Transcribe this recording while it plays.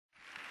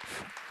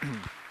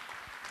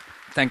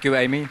Thank you,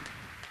 Amy.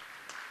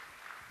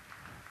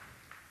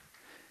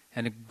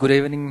 And good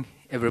evening,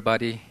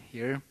 everybody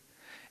here.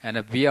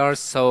 And we are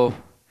so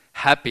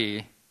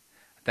happy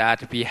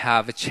that we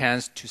have a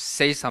chance to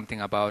say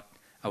something about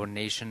our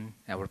nation,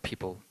 our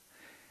people.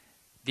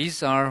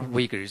 These are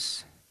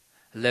Uyghurs,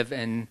 live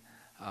in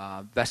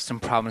western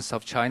province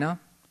of China.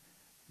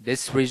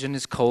 This region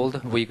is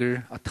called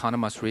Uyghur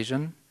Autonomous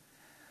Region.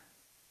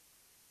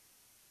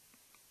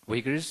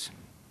 Uyghurs,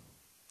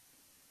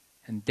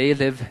 and they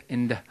live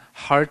in the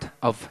heart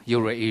of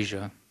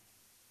Eurasia.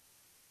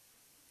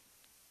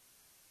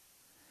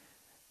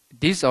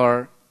 These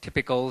are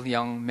typical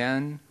young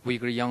men,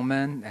 Uyghur young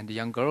men and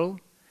young girl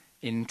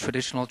in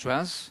traditional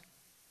dress.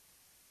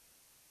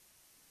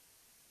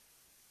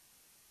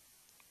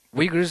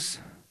 Uyghurs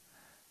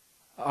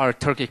are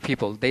Turkic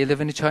people. They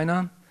live in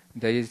China,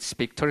 they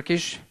speak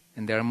Turkish,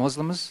 and they are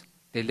Muslims.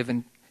 They live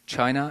in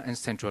China and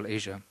Central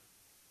Asia.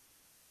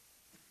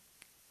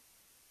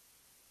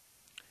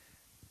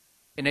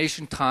 In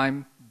ancient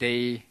time,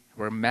 they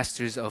were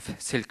masters of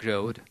Silk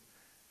Road,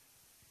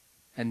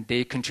 and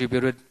they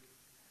contributed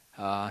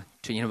to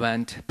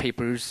invent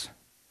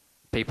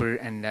paper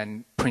and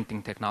then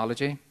printing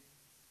technology.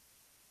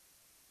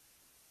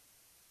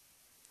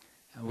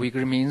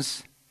 Uyghur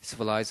means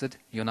civilized,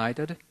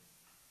 united.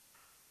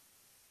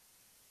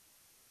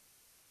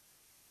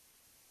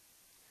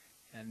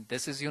 And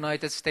this is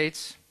United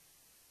States,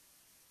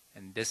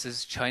 and this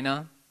is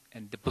China,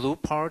 and the blue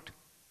part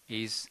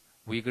is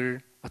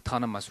Uyghur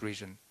Autonomous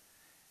Region.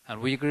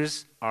 And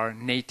Uyghurs are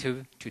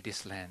native to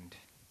this land.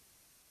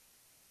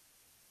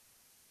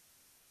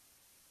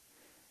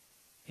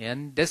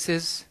 And this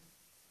is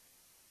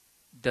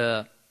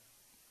the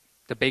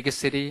biggest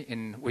city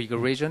in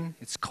Uyghur region.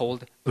 It's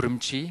called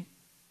Urumqi.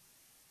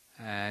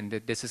 And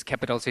this is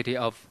capital city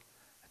of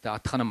the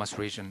autonomous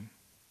region.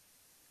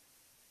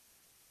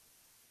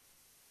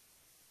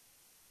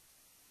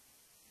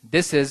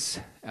 This is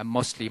a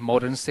mostly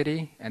modern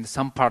city, and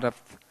some part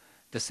of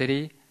the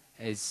city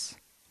is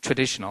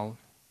traditional.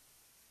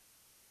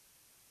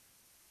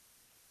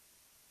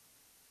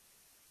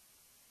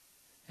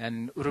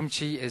 And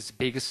Urumqi is the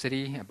biggest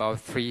city, about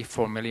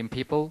 3-4 million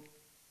people.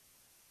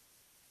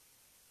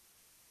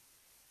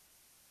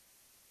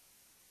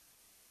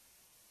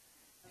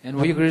 And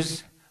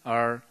Uyghurs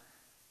are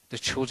the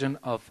children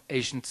of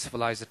ancient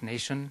civilized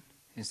nation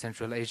in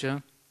Central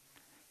Asia.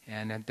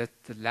 And the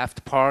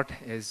left part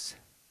is,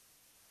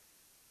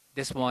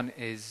 this one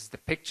is the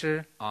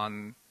picture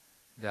on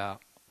the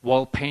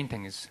wall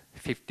paintings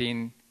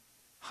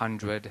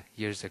 1500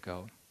 years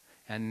ago.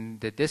 And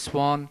this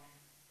one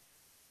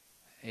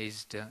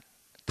is the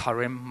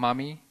Tarim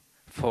mummy,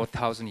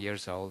 4,000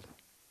 years old.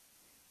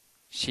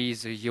 She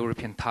is a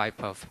European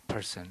type of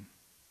person.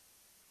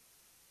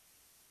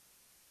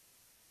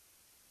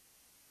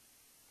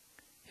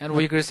 And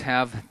Uyghurs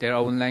have their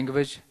own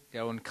language,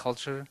 their own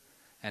culture,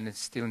 and it's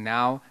still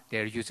now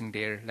they're using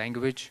their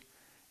language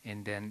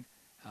and then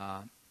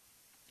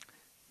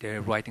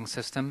their writing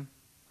system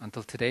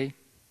until today.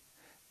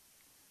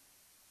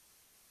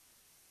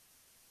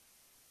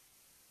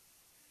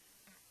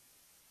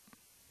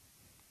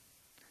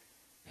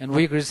 And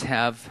Uyghurs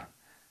have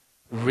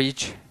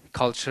rich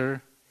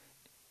culture,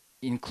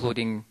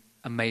 including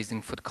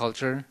amazing food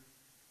culture.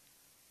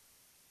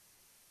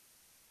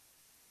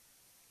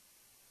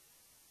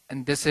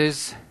 And this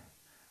is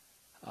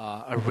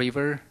a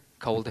river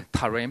called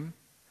Tarim.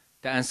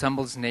 The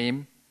ensemble's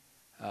name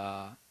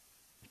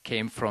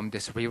came from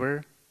this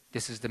river.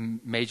 This is the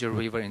major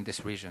river in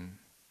this region.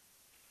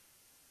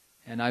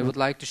 And I would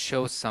like to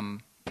show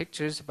some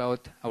pictures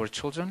about our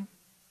children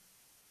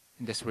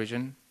in this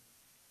region.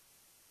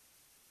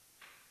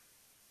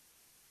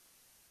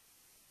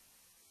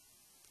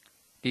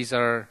 These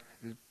are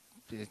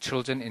the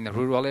children in the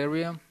rural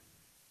area.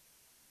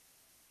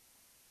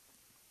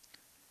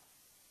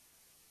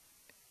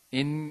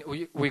 In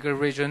Uyghur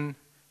region,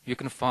 you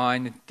can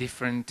find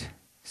different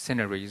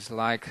sceneries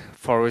like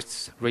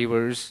forests,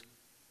 rivers.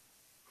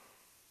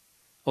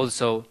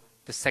 Also,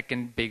 the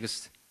second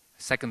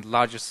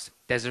largest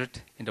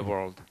desert in the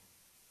world.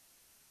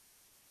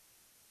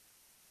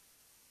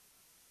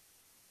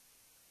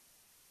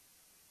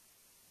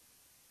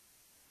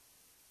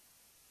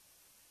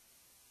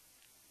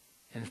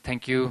 And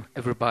thank you,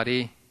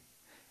 everybody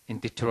in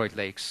Detroit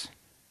Lakes.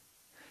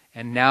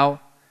 And now,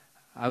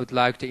 I would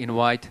like to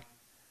invite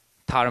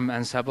Tarim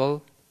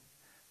Ensemble.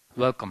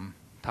 Welcome,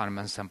 Tarim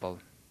Ensemble.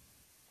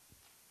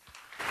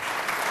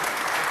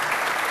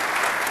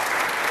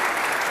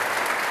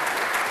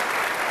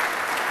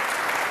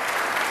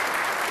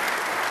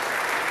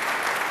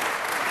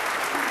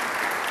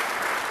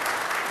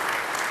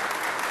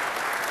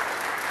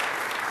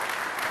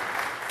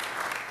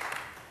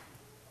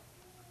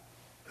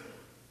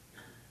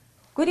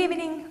 Good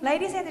evening,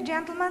 ladies and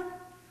gentlemen.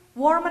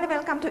 Warmly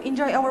welcome to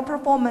enjoy our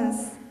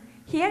performance.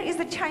 Here is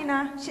the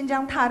China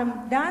Xinjiang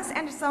Tarim Dance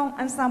and Song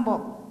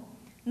Ensemble.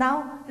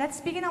 Now, let's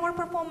begin our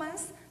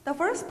performance. The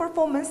first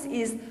performance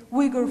is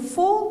Uyghur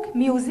folk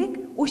music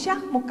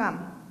Ushak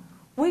Mukam.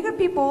 Uyghur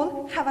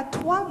people have a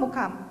 12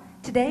 mukam.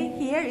 Today,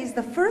 here is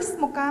the first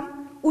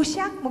mukam,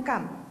 Ushak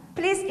mukam.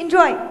 Please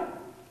enjoy.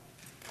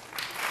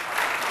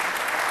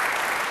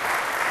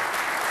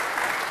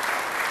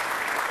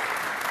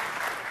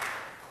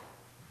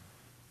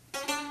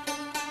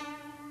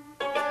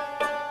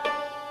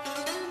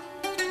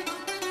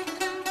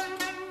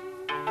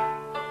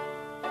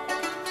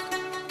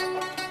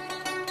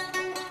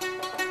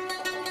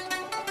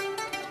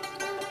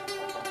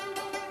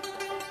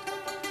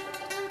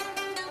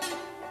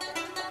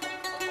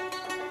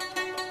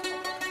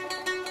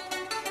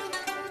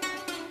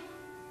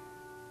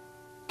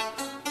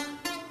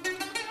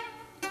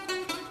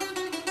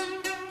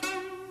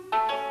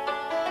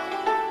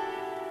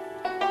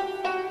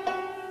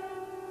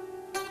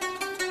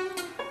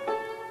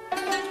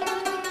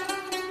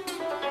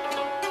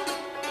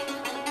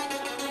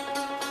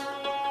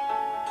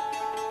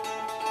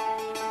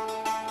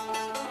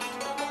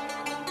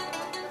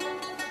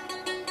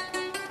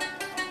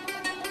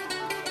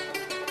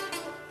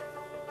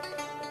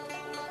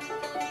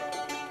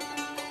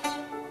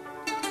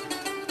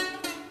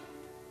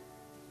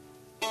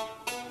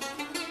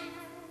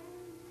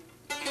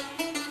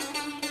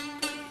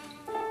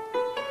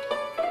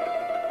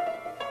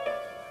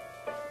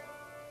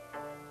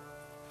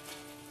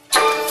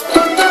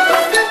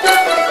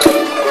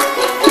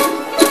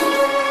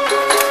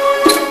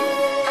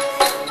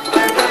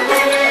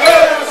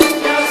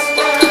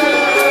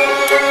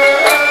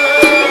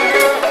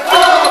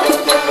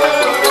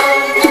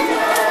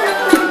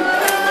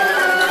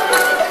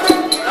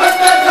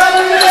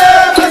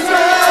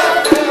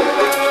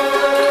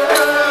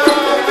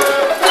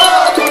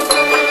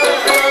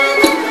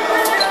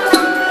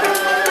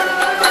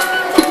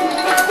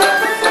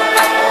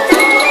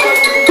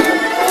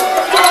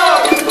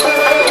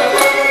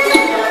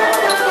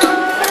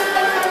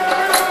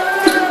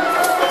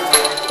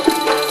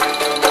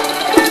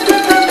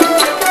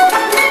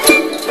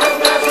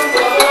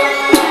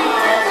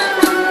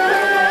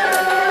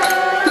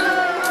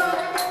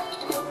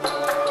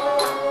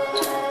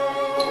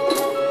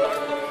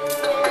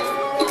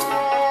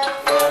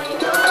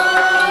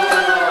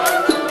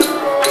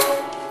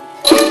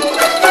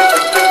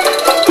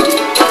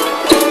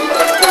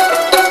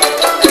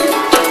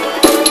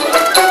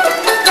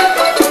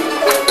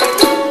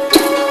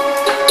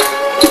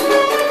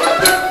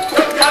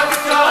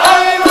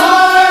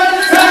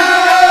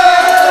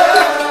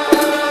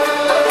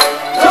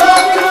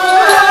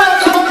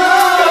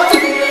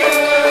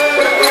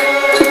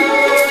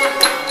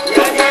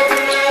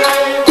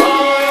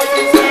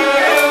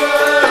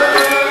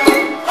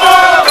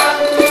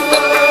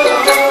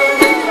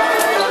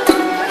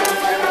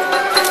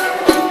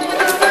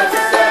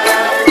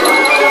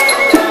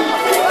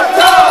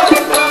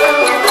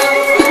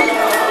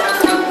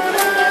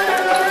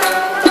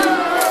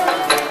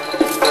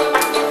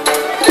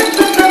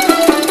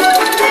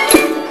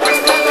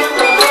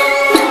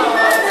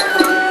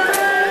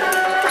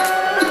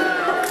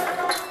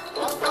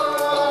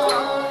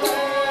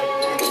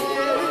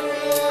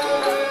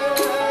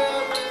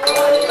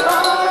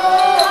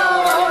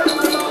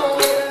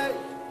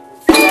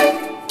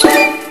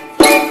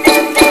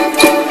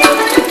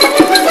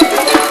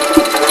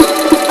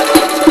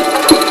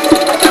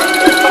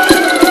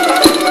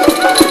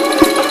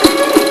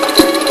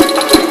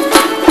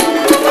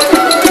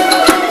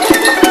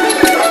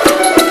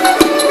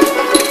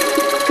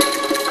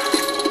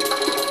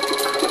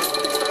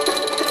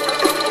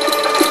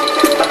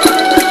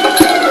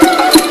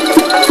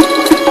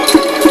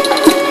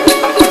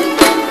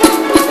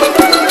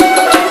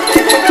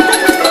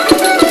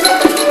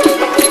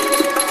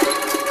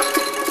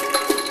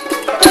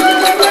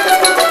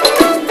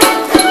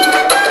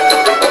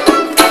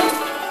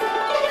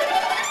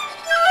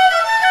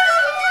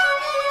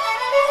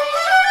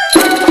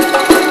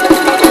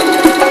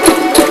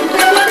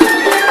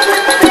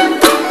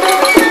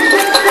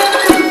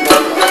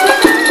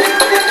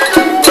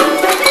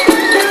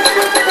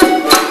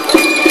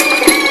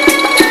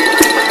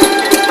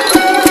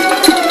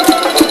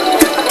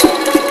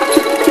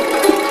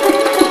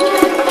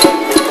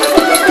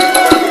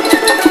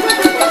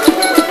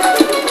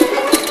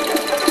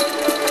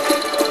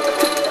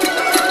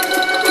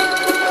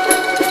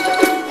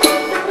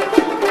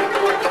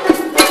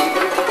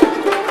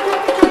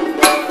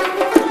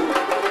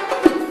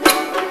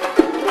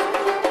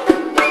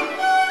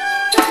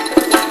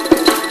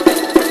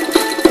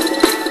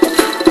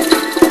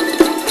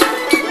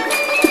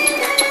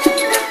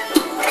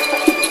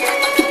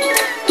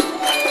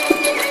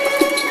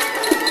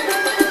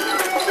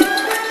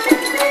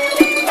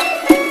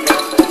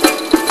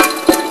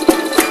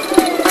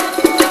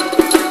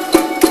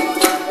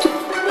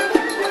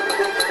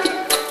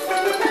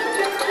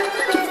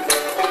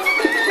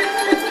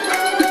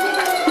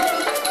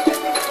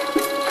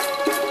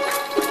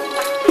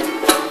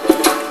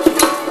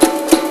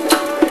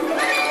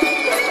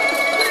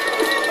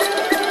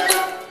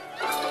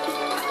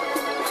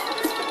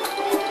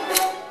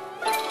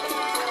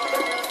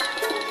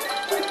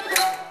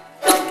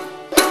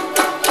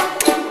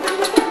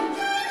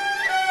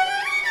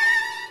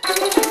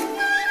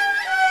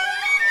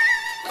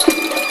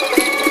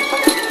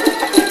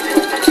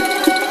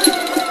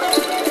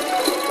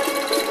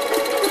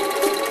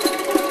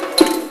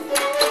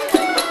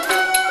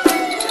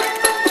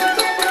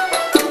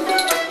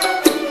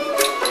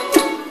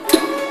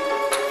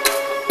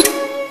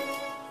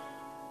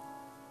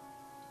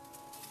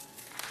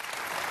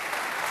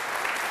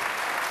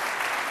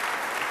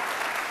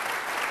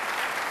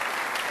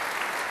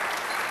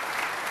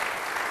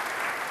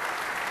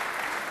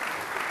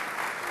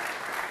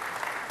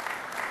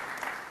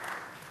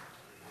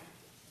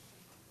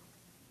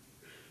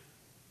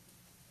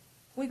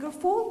 Uyghur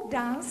folk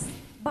dance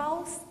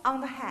bows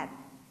on the head.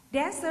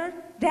 Dancer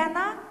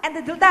Dana and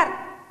the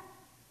Dildar.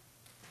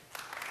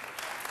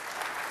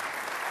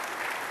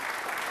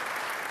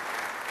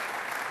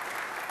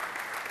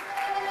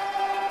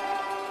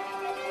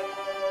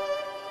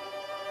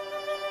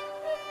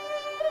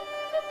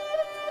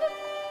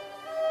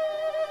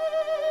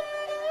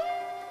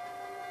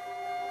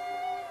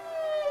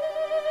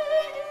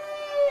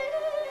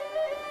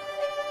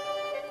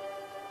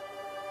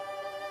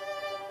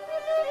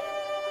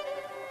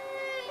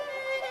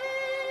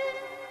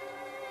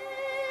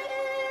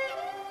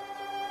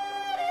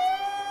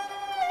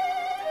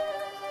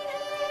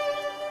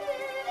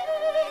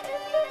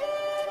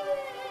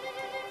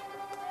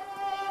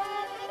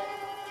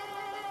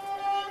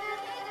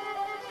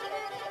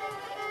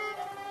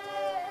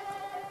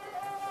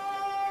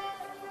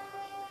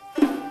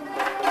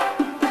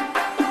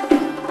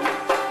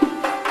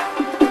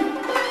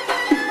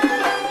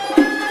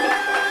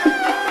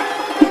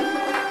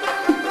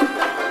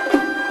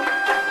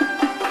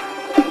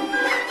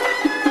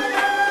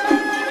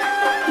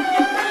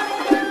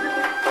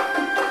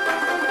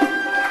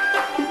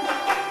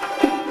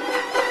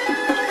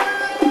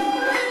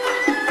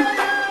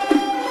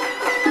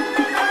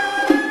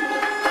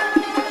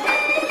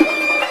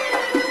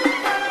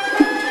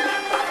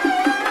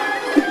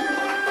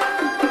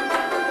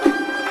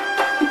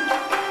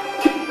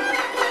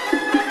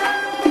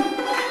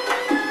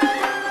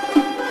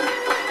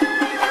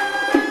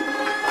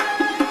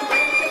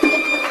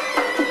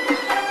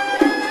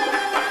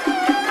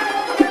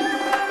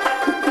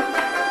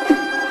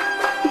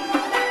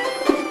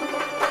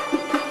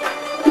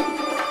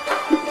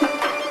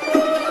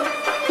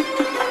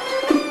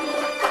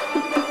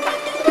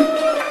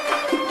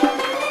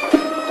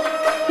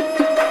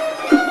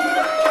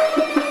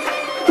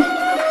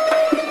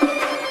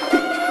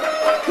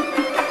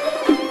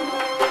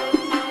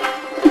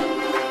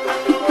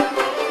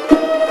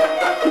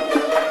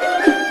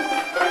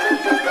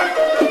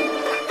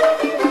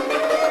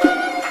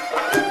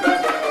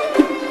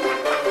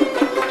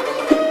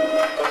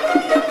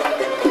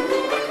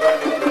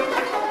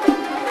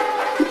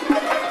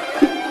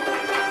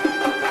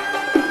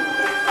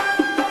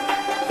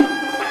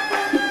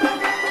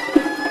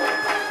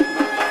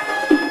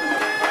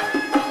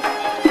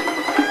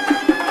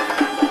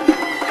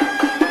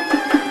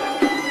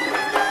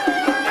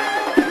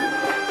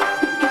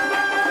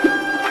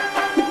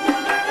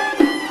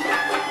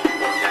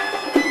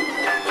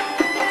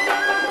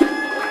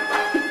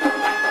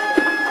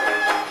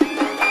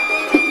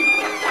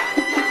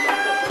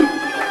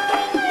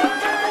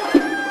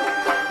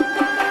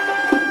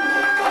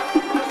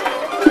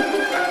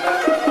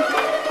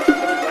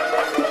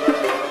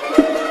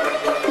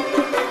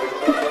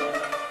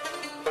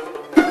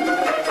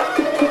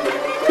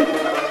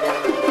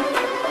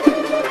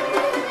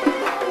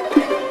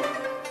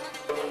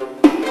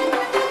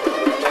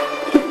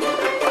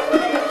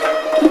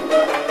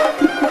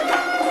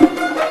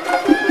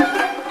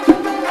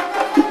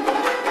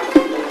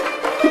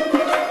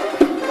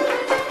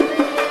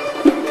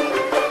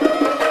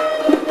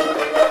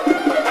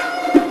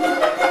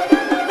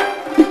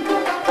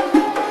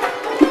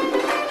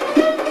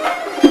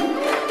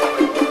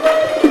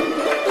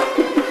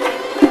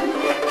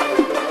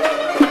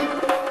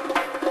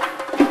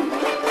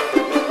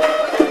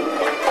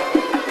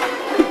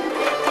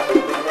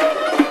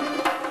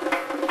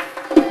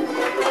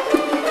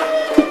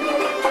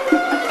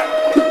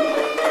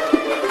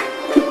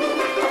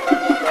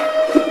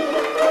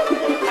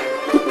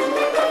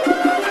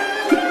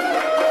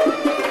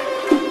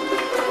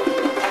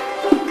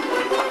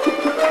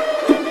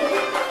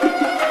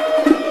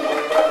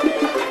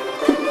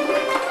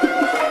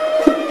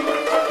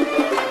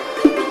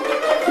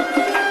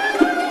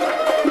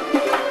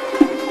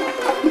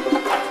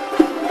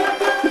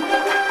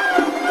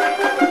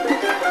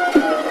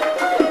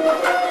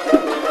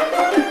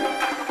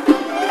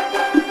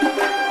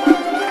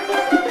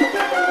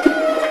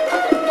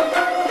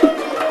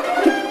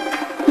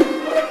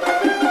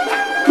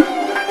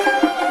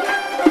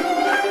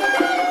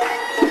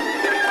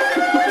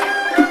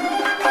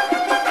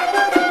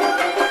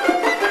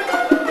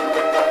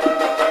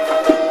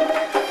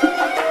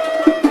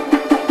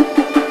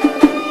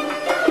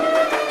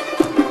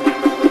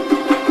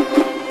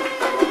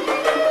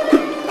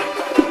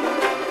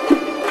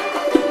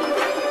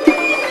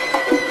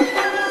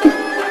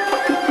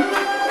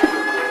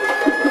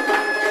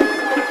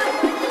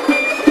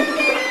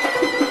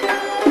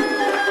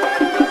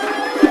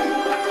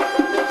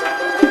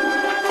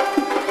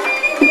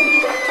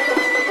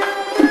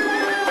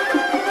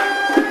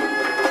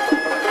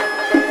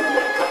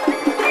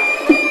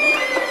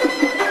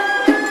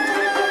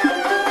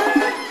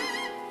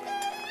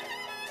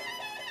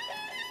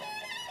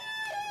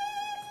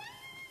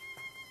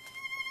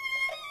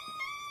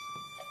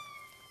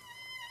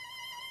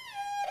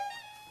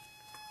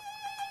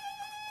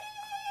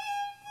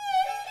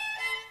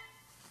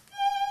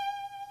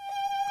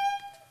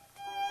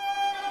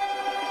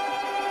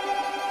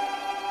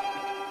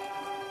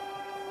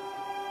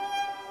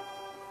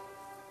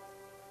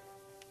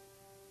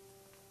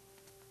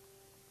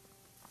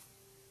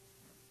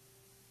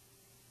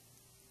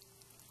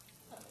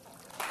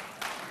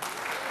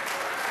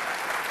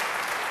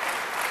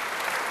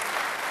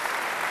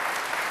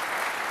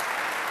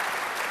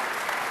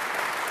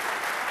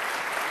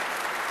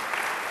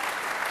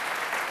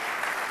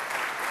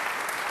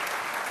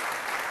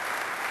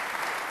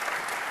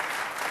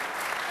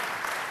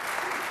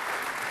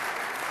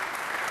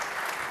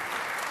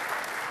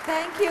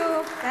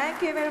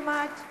 Thank you very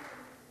much.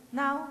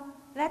 Now,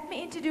 let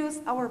me introduce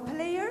our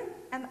player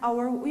and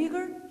our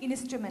Uyghur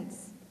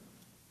instruments.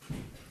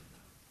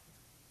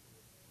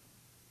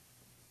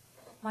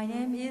 My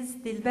name is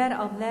Dilber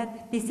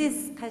Avlad. This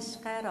is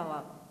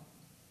Kashqarava.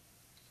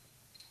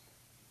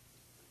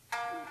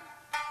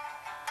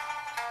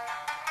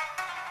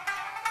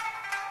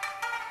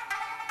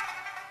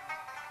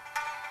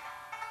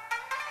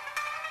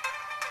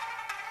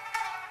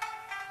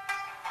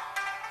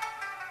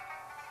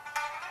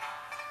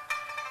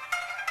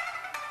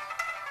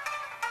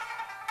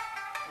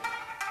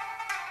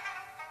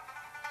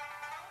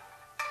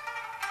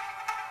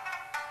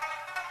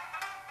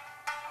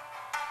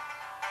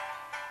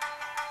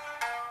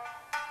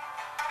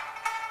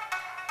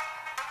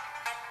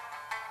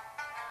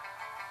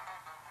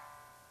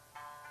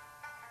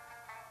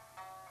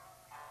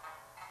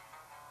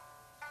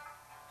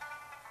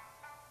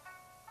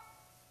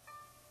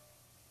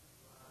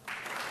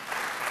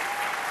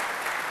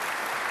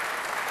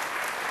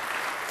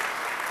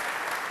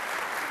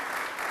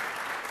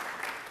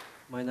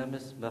 My name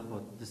is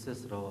Mahmoud. This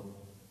is Rawa.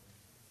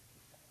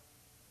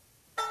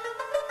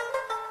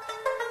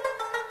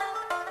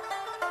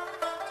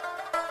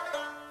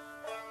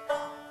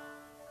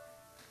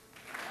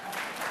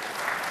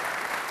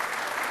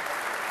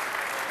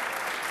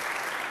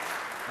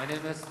 My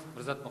name is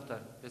Mirzat Mukhtar.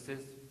 This is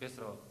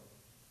Besrawa.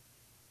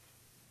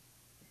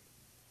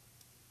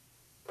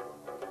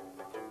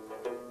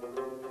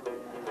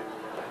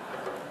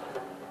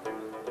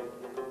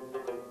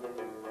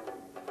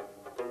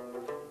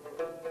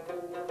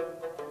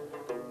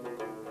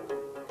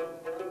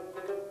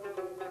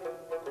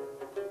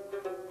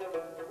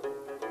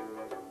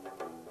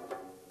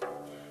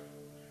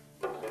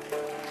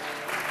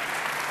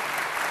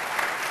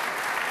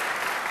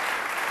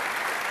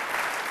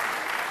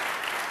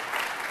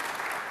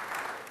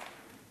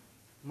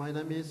 My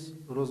name is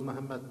Roz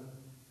Muhammad.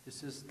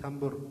 This is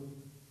Tambur.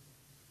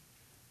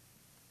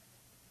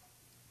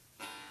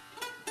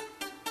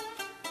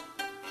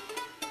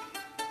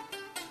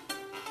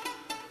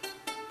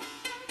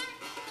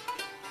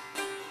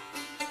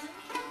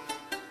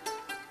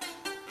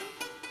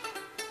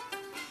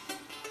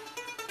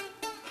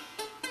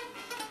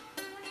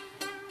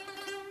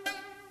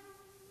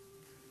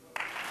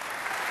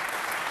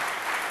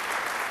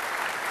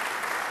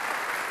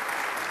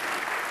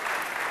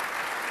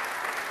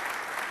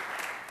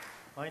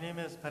 My name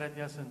is Parat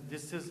Yasin.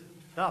 This is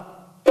Dab.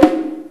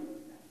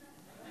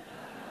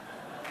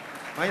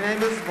 My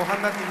name is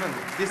Muhammad Iman.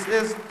 This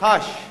is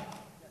Tash.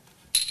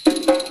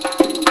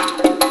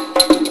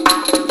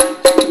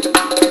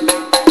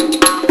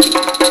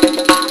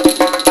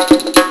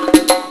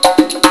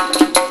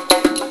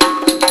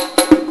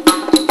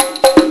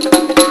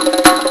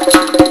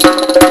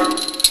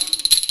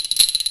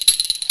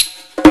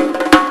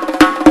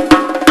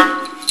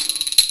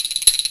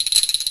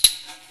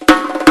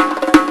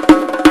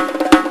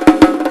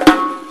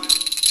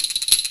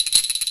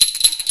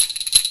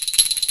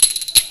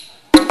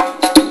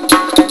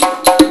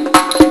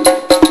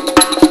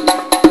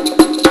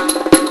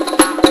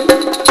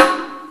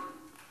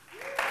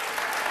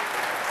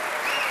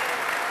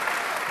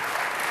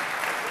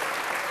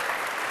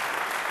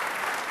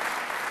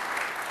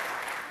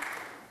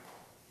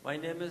 My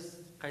name is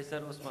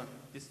Kaisar Osman.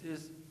 This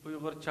is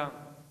Uyghur Chang.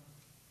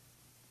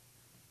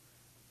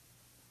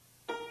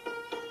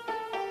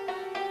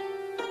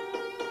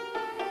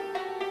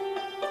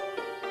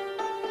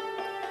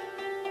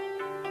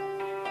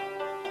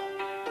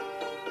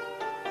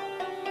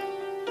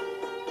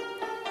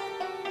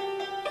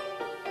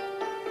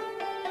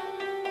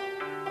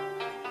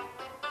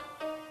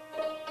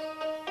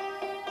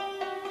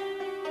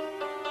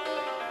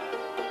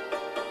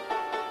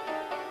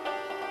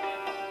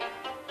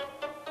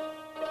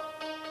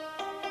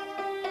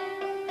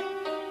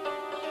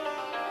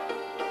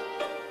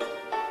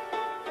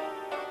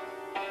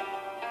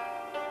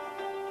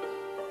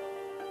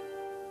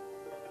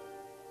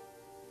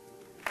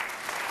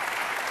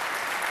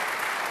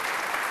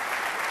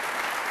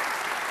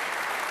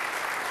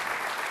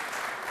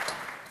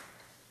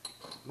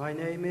 My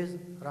name is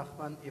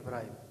Rahman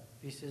Ibrahim.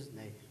 This is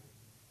Ney.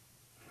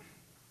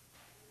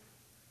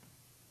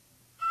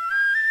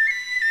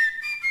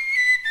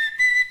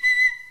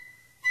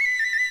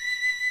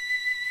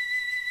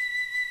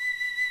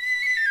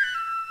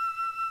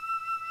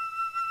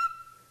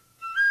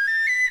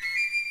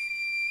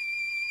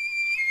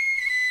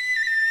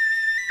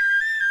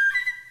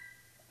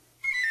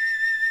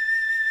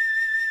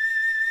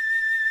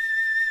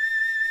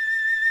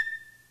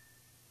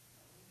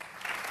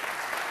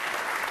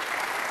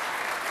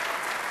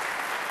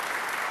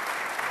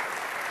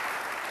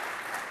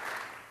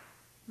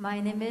 My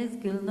name is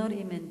Gulnur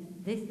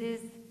Iman. This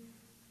is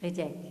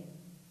Reject.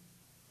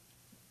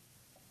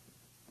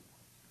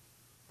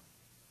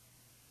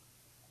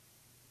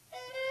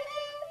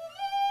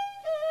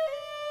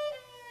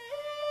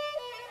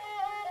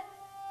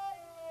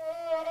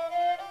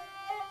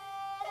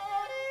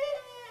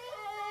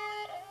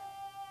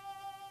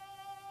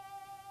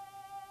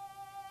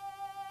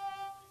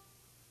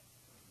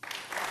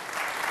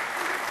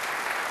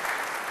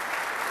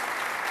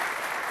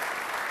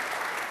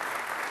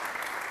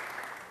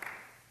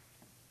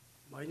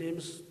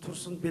 is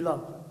Tursun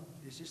Bilal.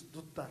 This is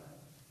Duttar.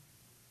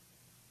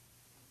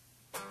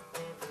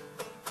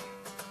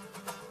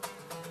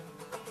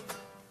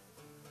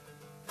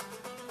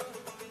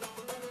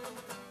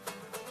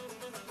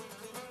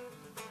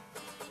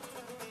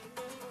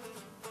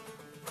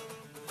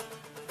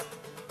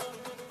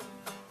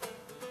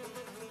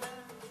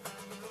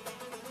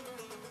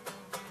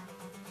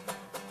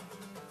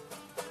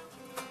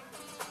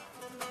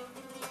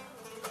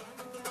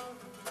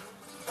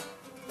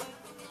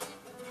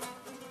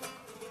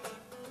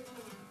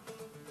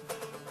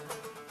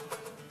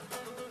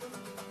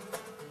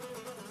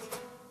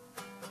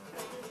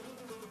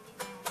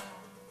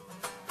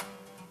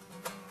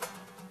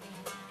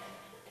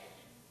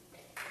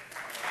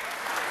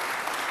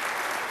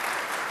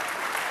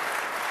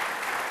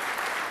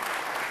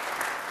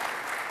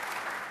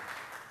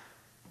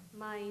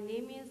 My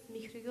name is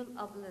Mihrigul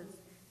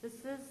Ablaz. This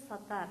is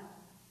Satar.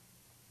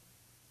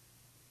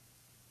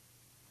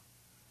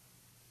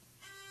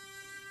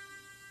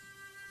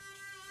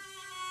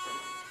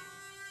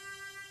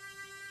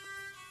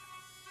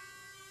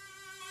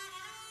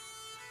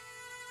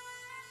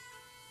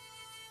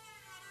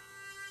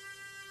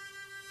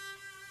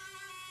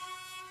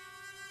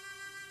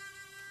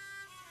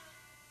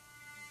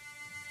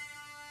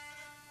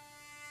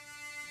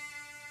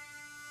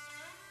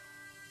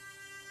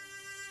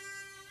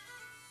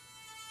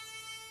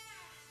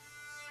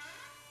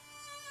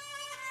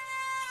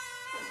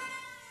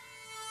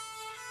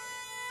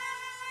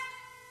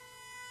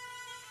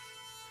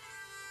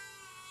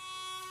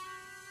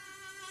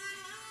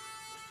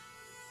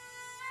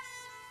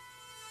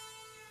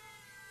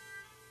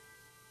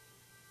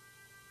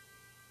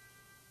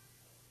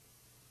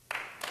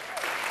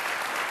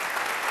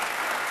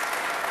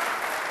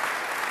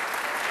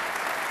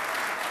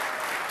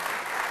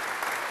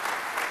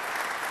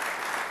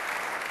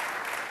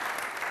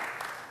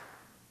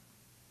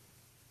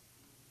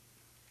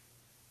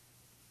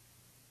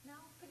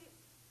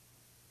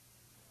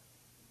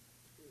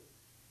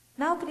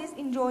 Now please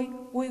enjoy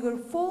Uyghur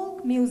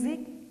folk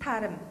music,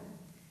 Tarim.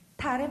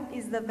 Tarim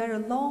is the very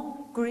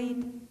long,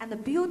 great, and a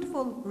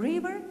beautiful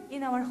river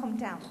in our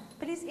hometown.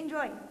 Please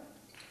enjoy.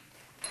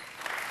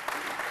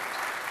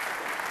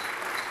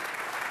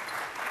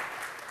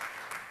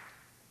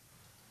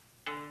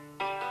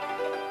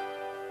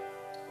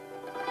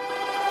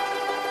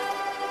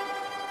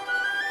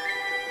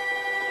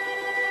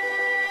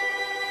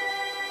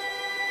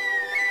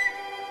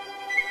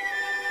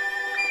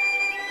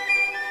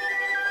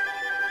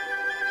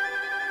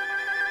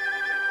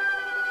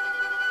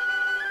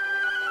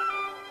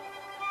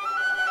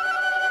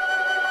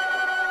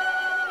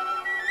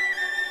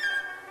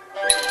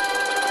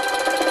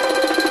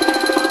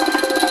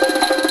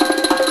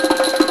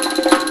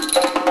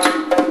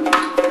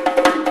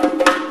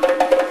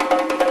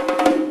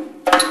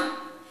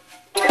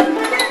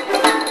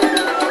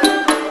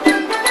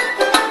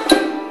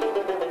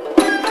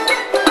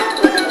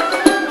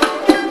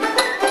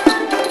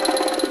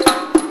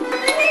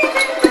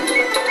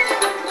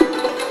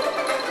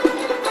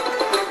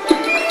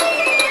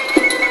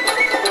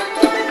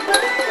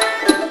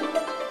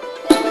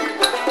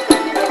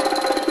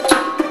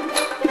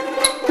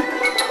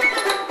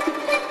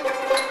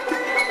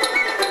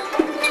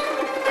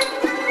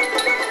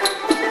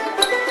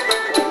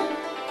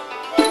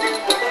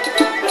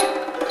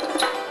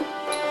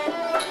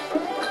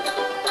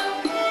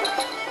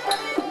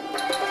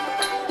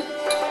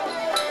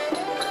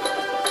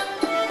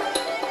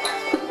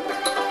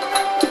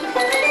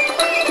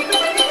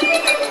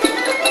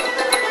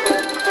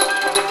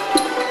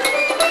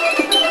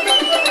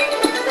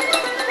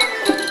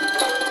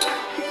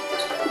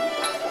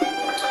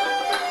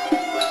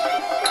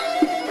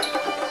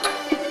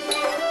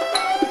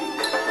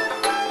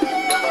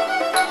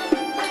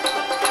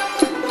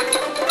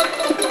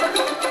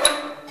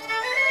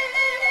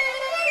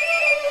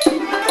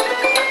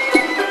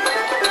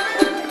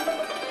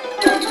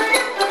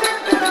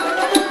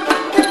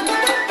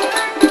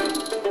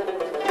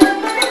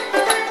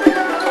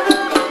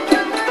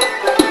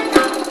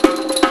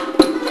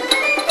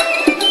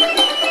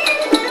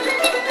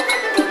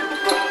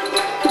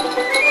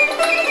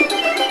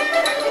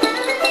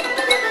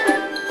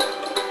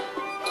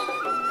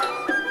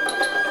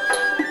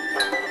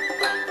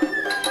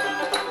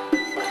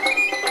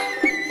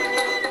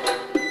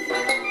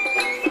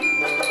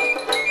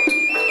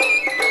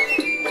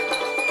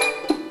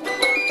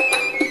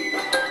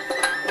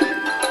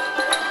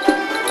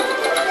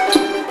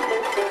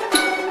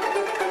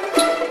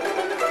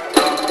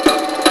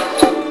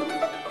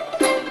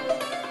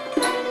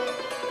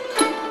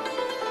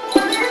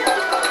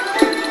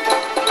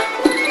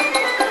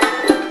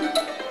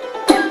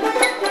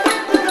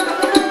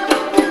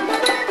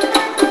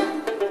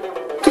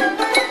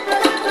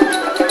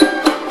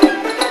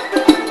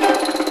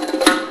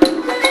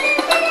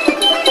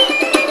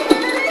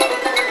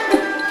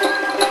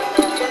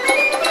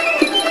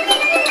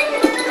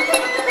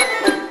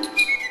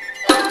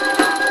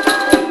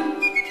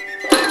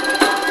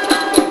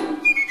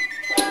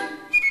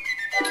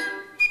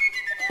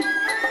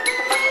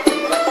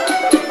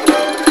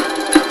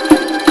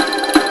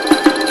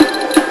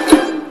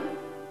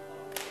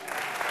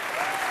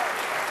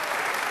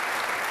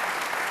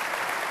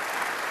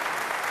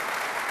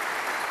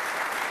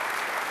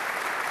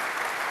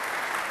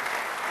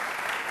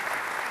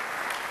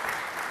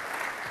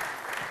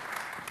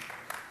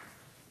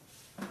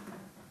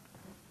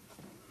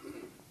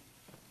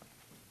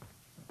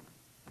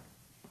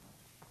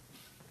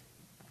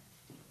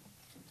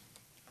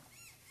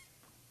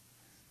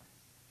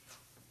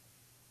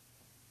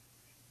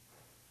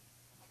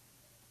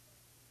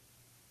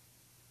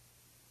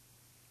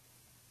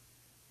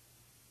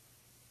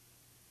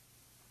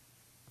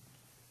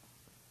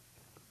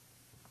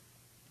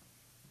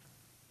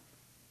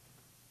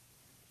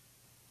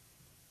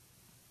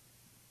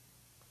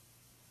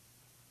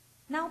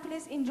 Now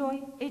please enjoy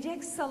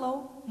Ajax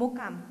solo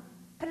Mukam.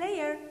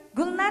 Player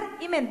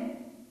Gulnar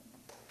Imen.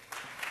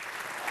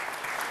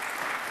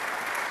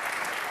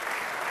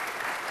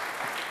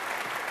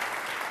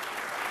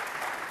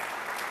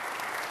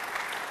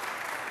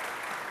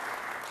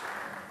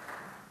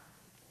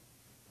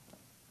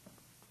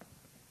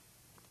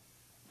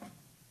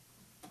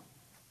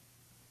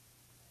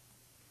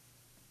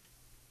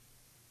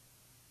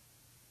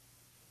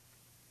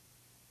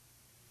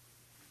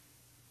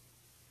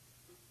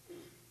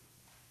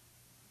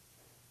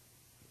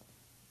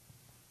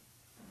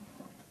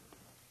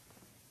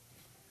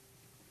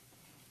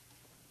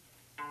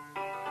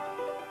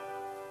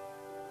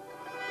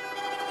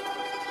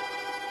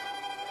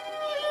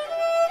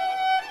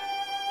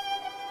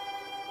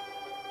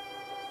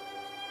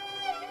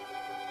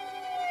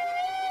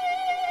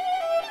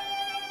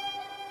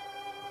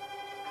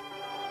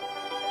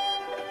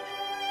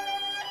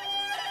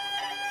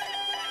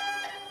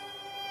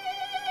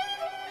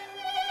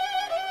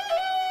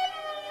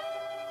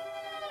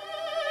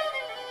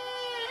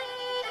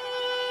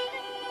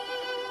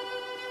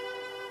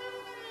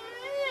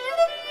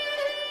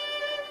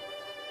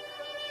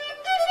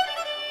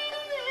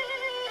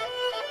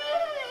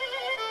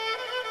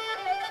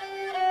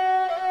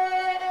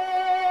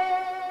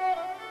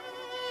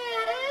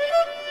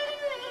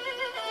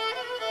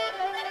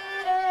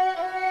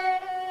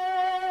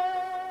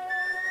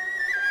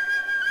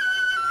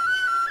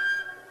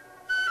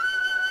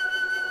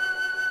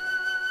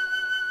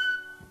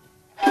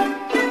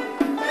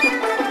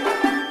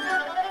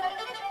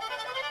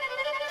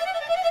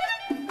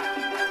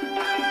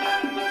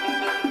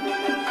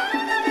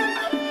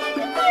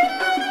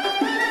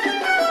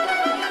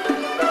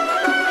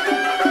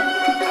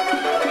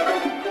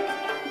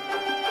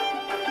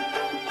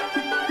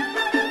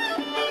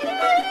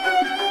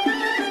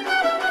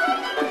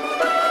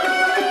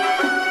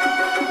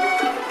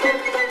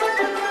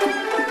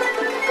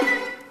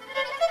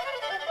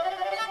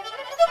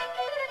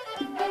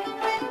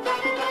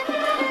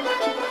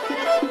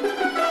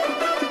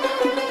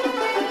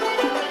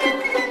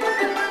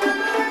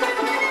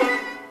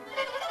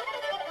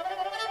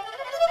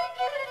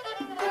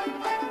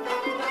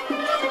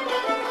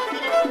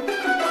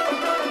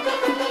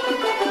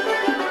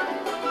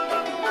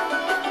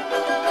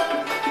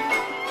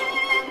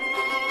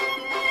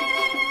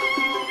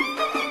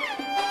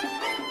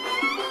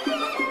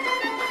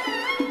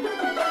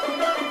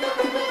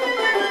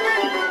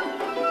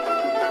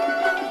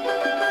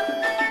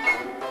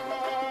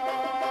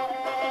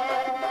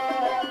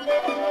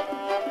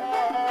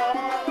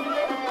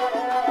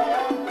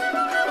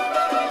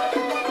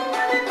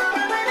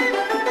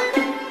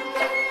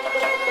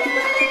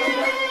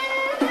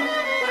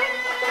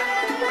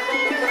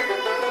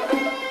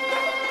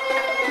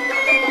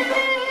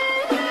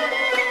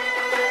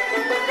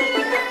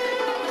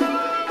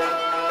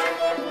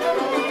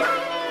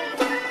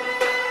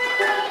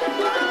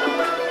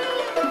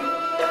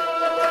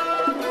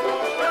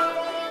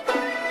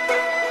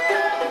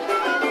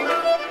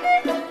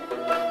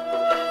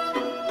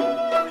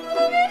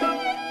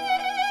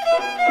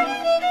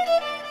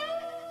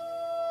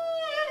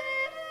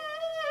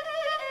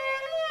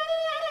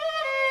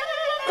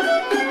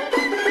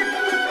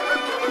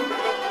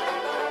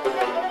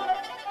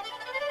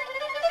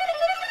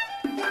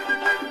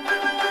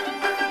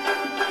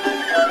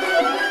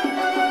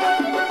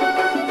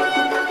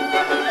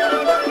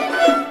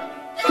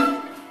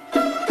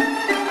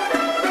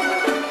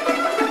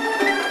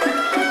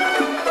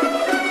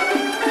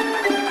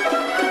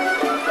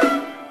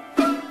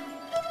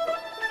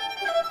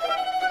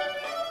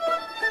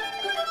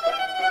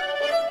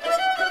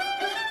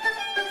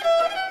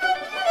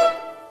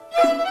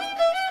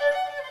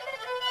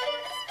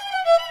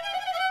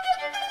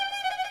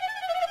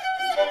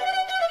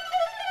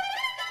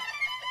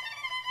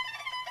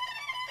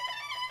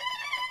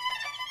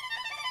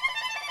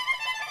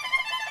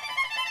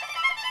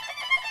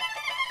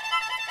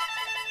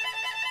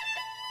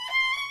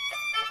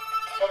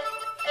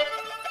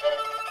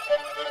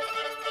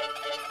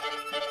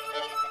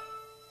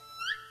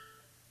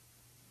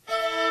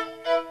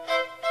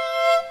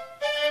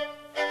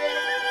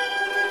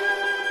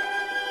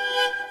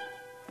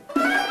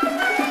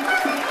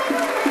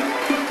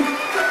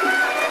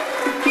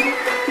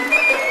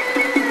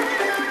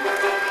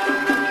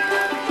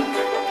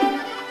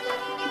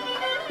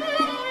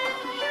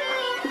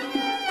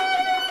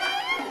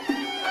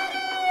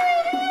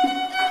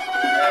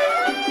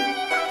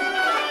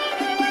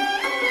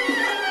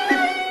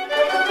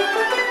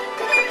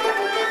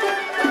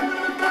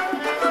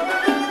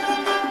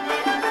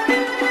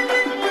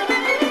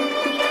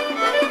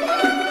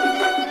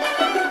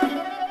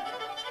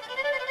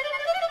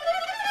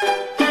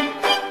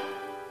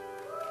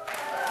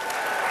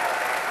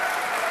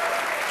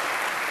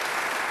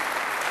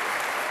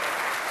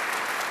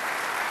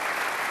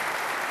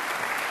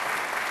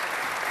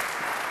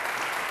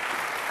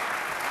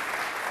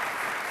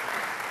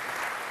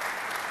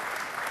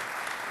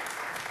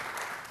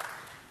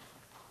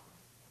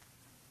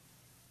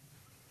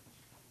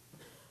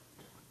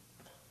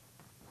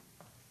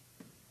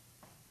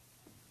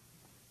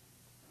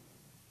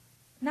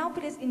 Now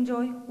please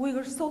enjoy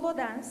Uyghur solo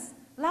dance,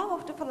 Love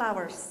of the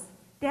Flowers.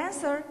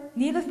 Dancer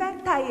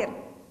Nilüfer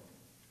Tarim.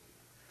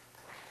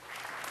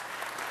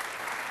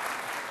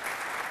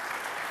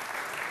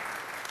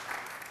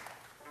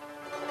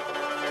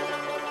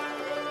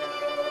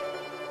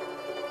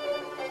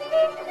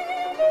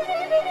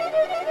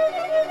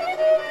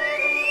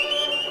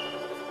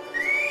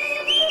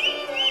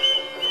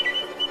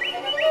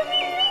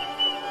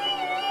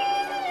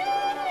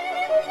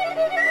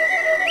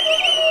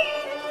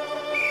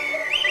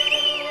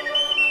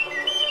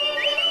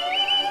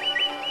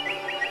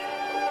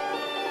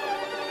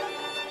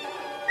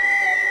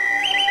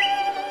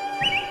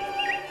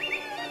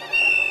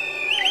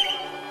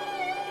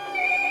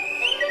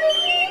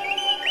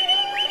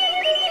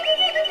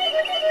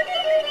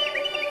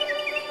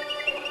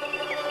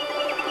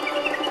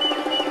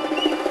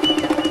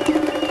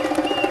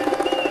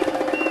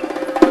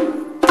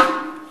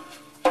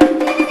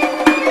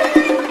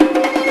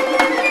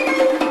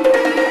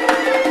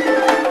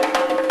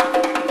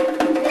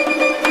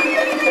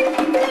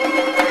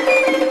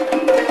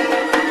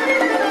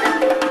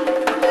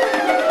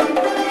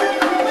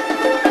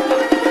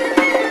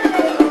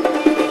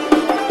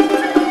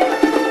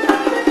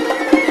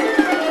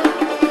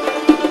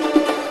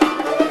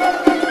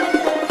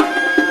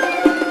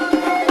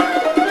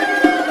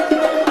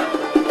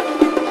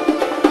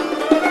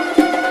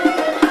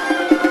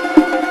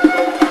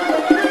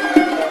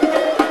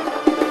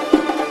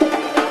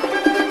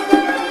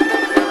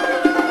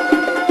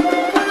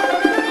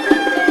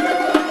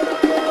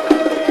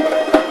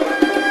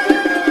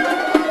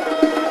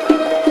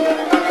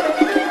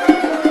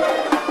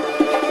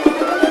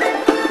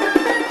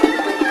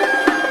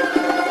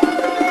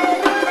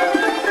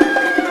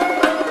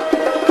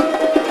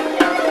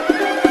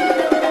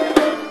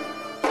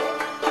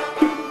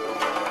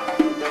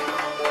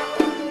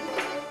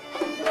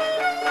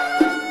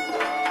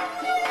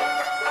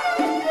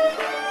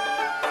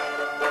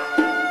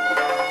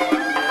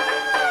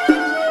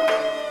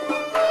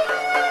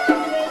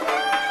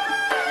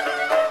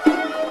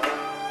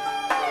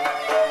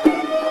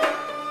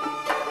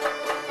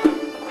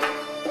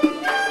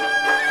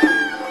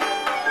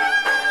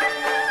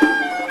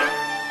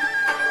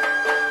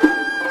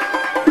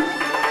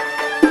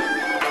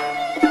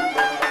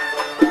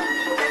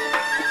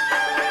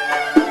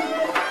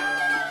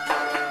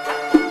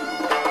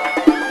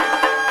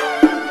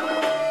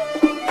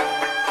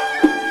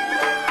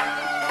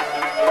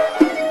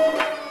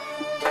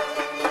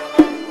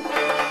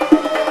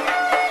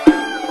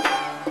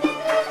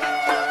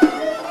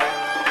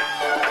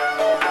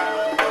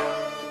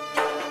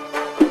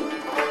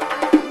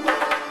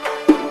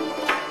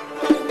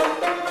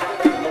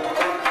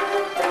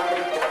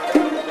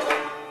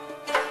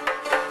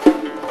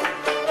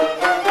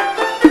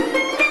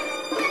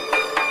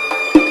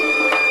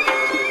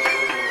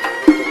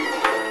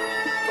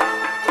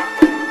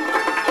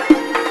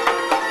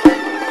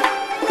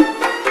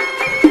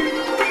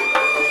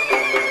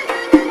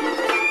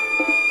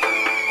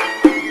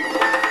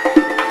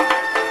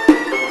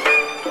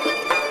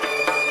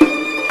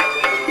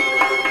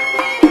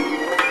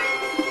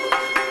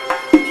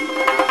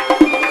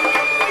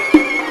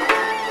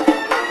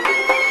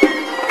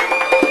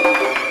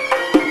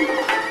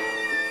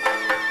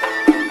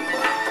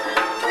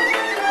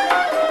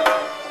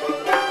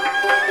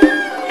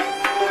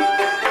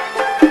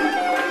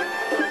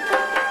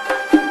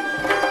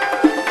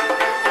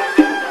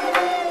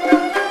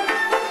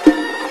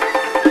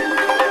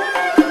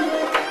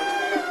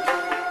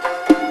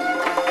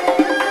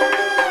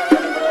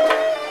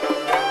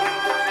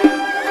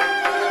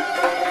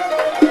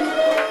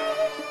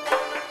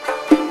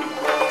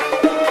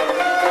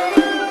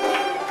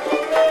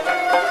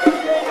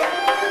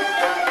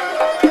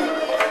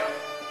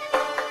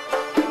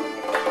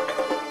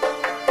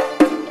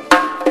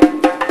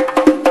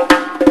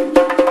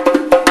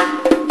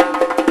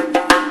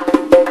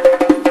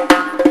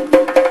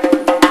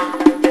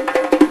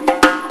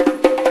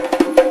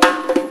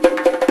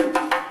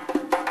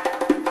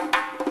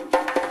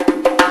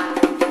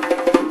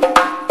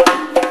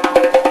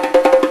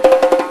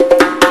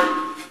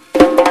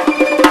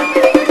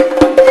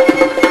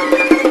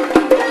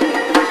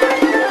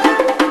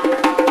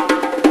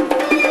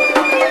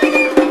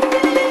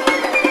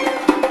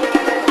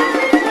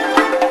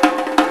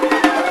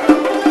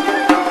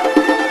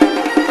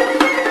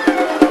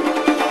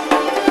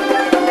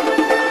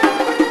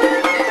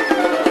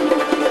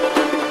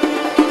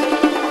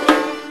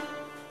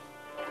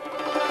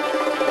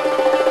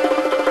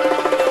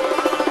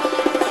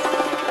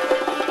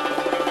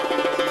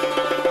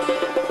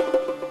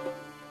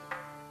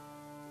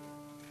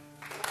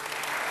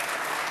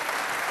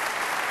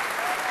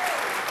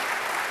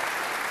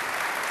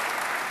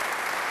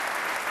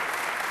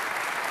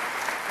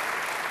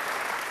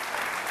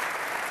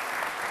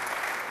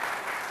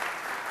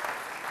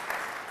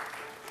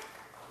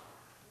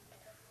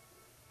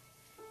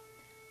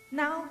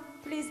 Now,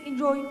 please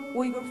enjoy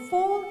Uyghur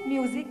folk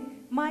music,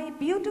 My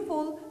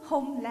Beautiful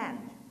Homeland.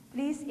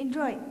 Please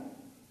enjoy.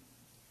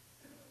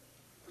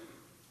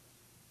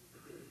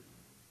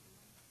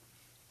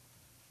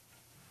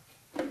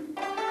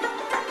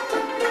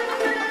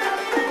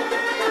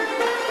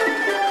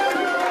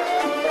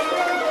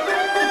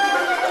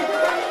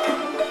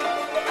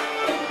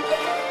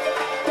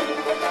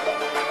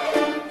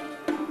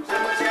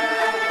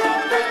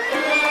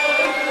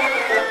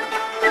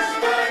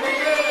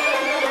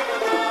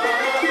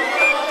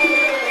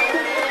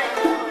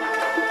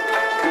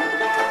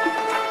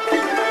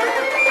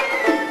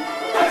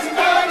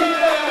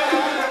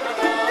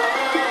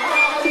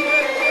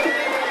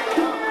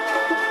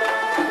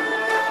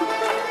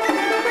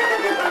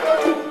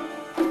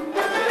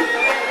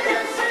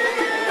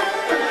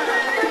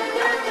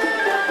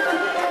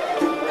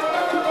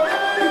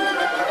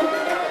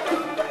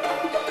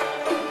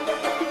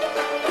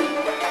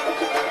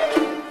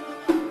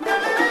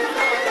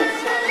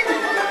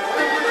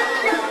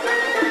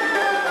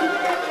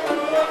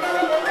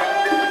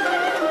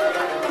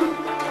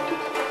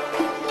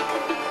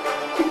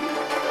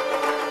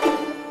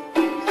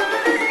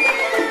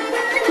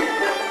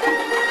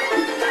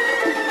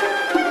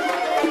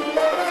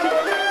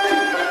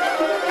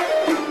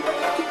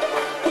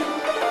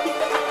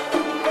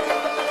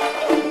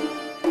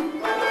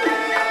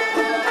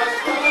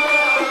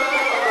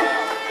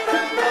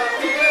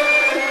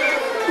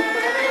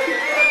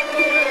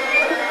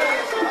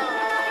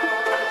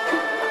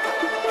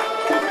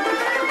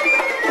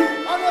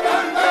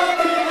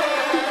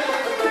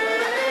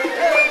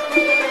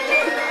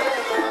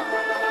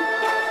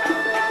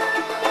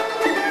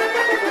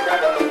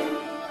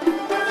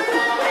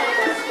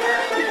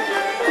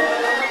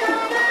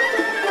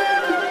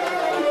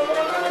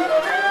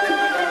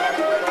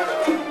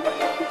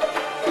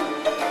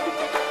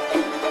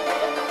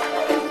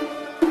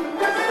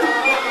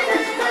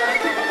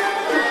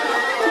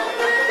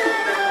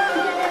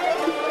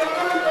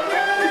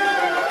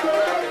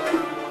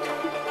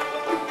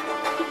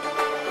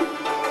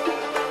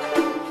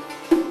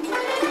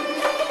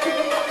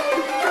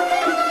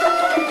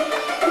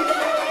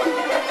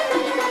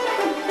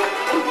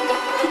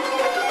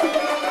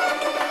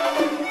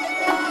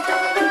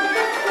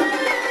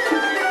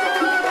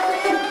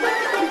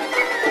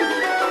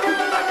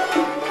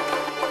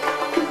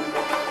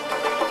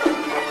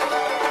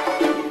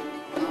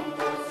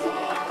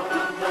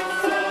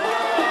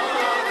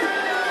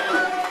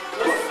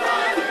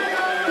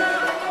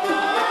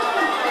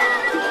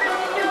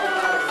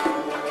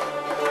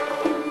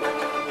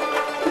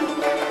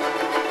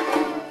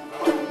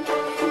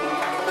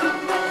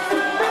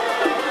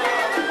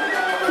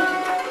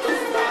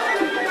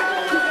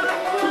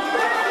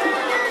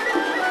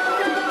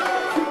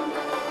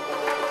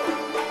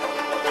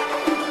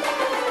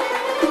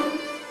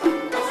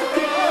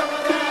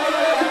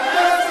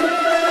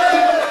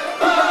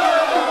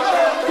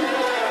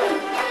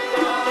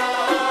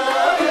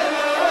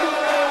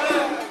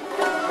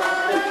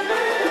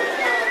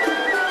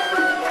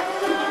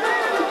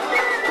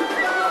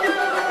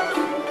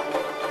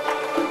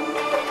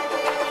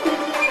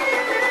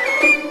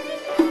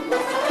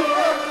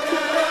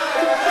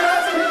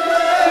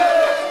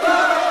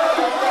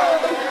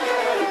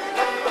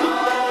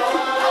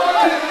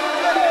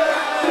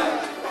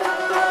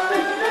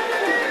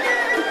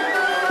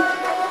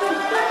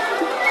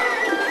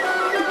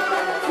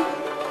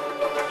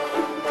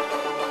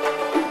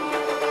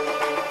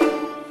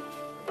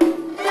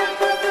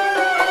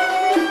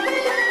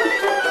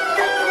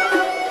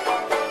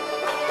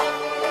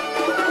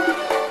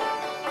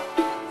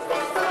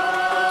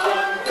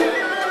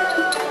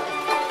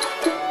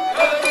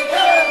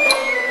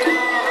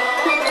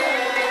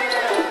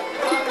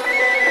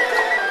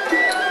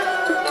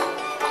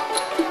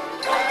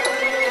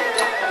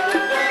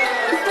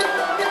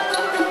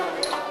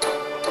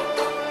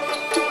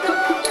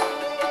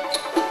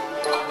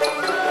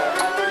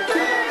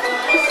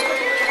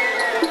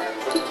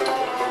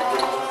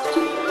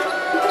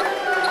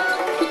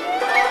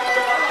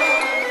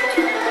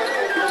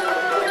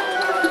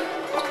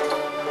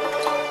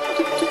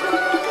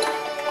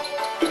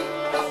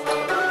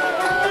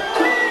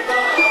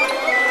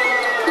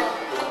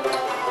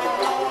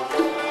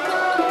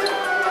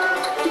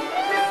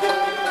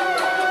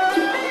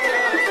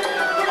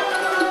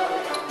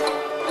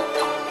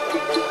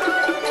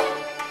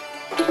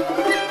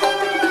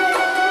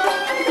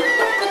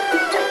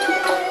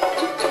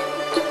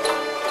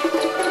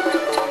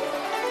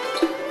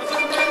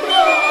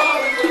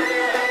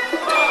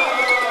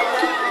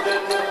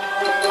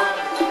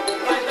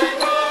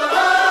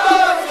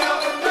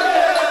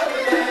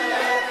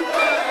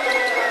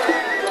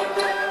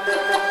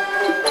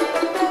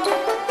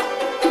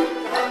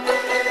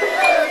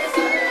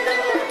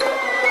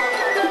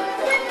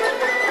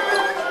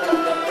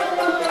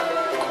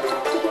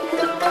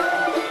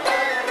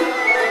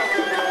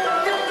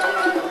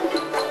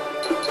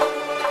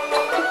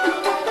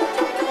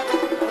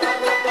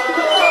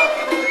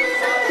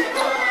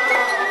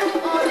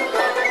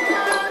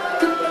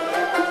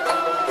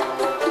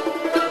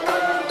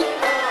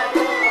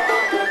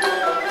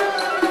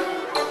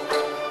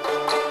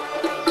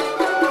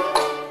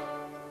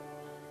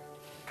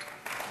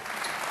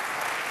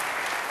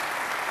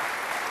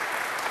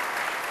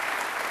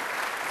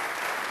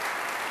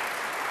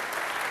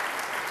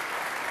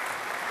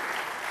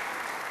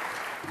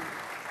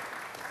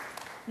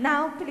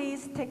 Now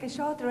please take a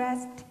short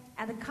rest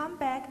and come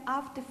back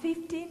after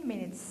 15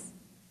 minutes.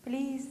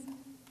 Please.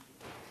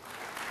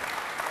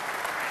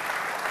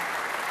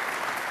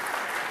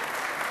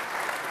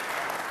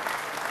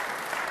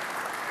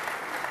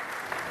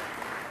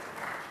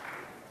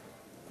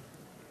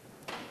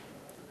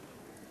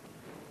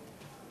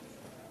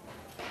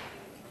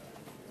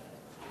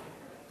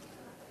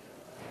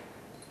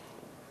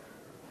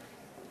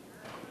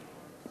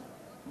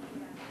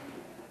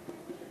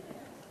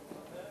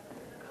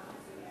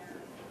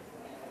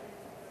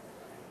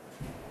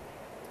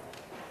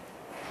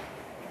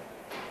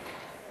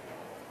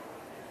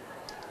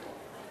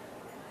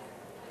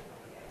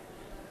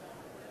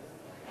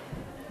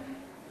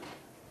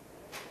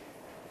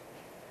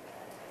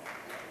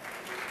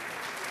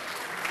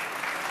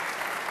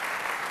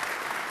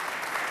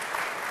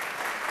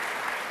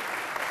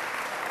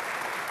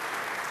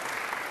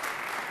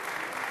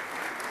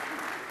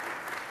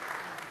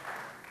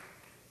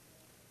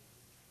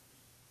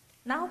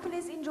 Now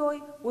please enjoy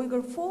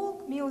Uyghur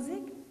folk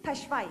music,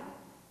 Tashvai.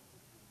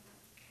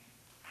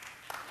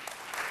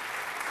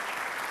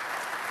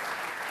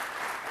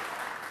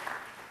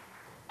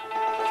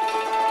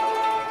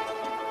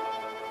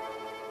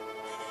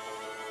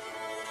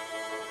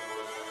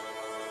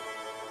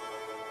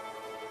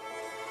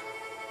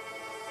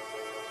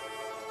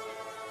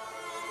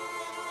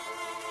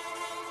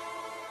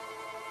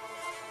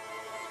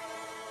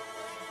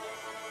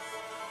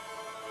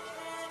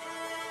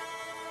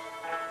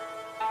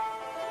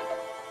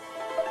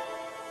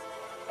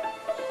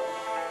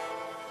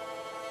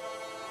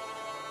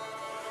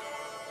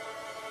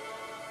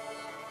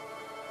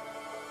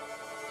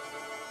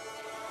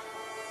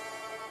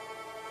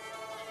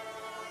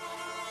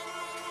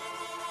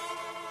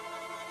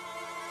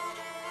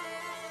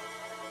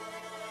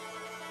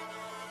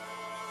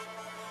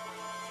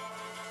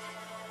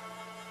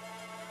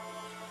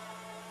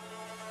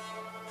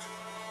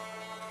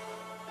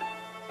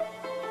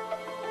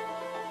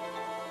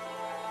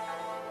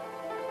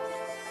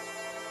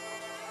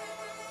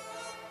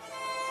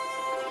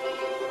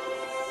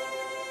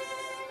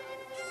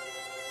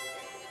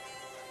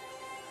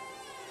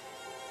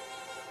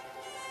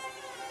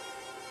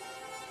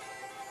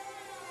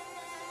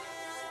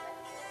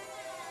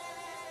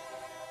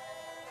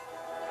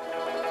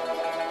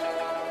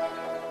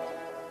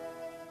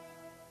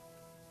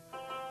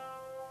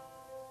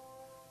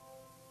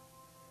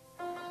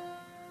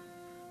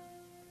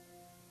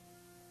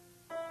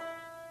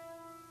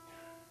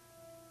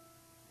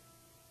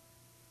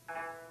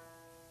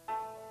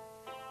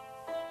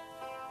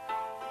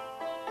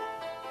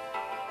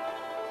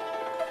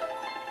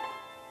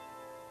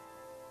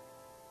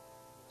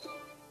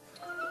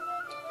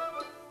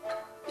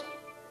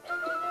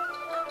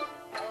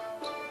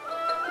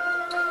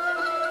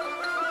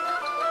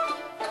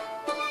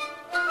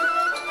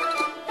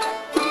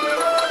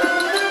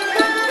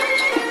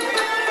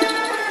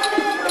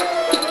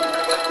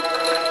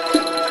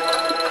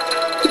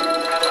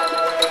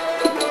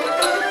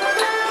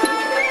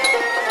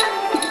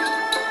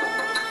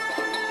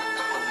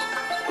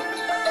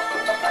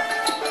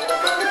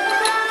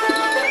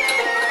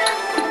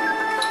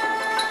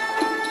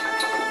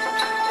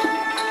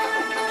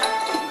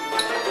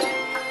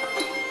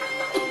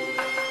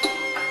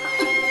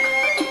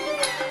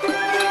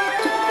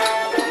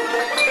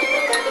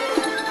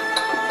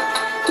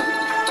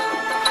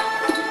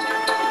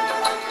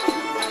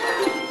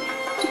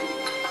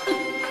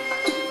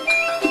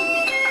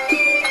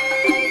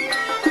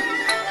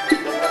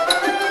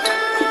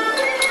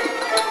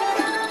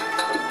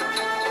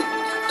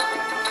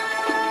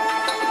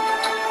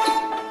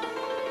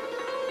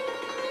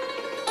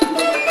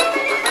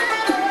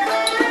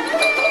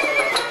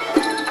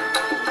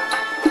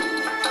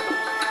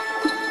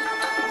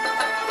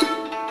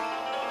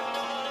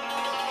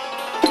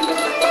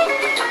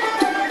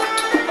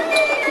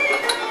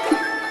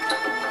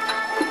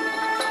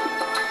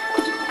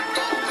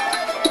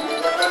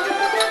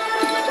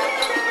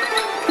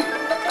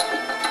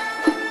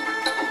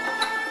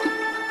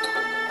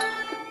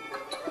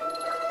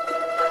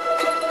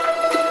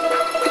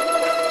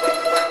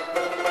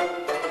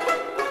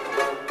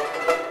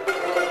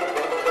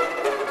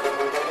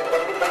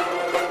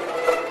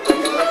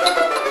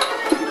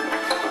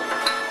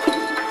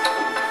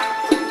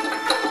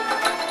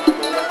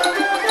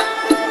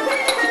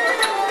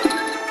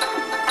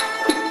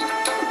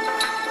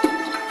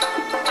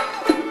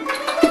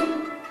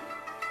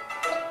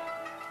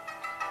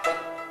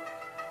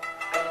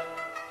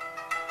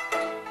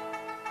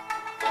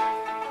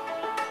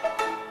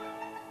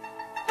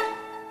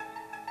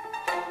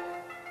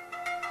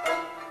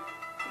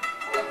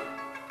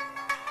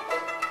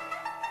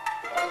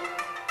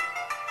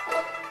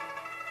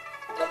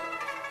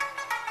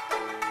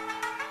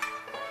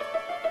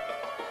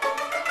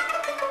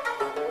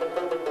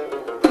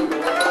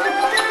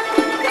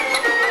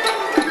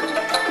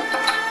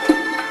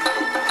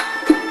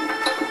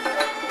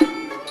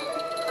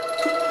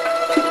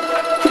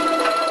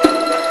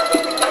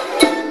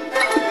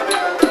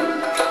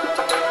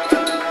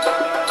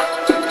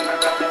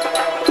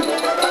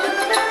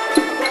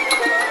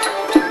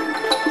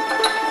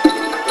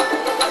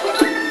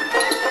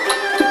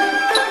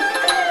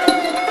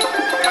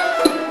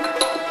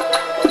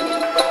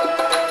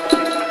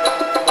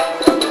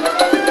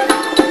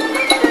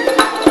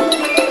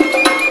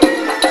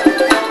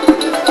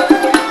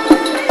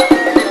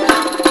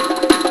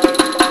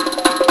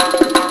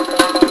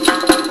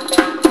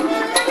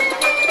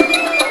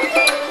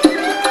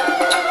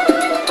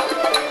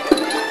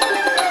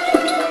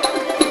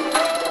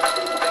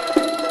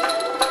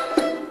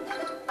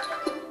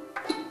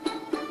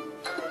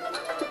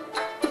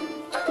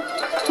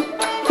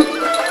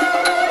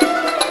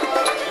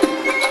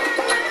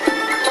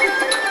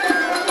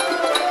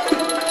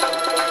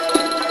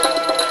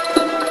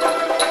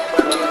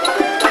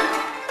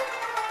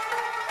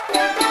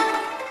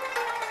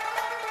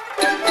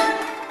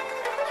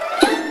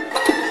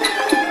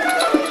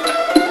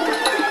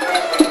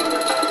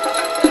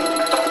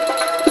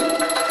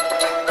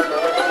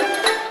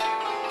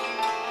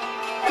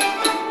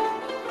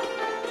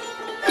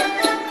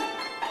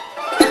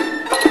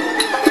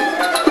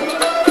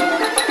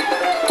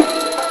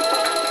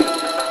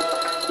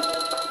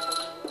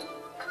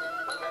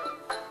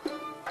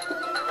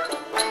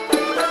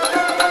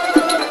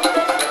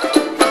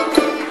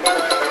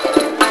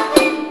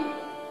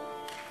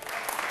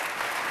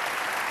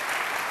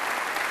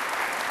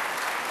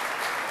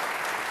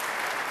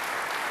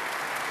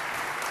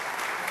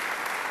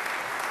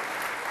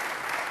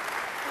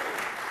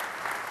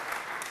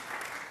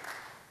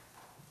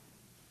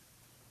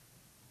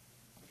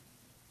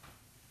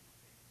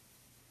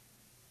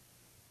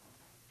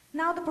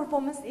 Now the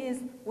performance is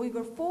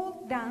Uyghur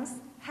folk dance,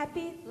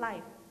 Happy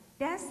Life.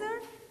 Dancer,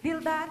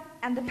 Dildar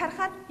and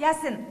Farhat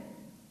Yasin.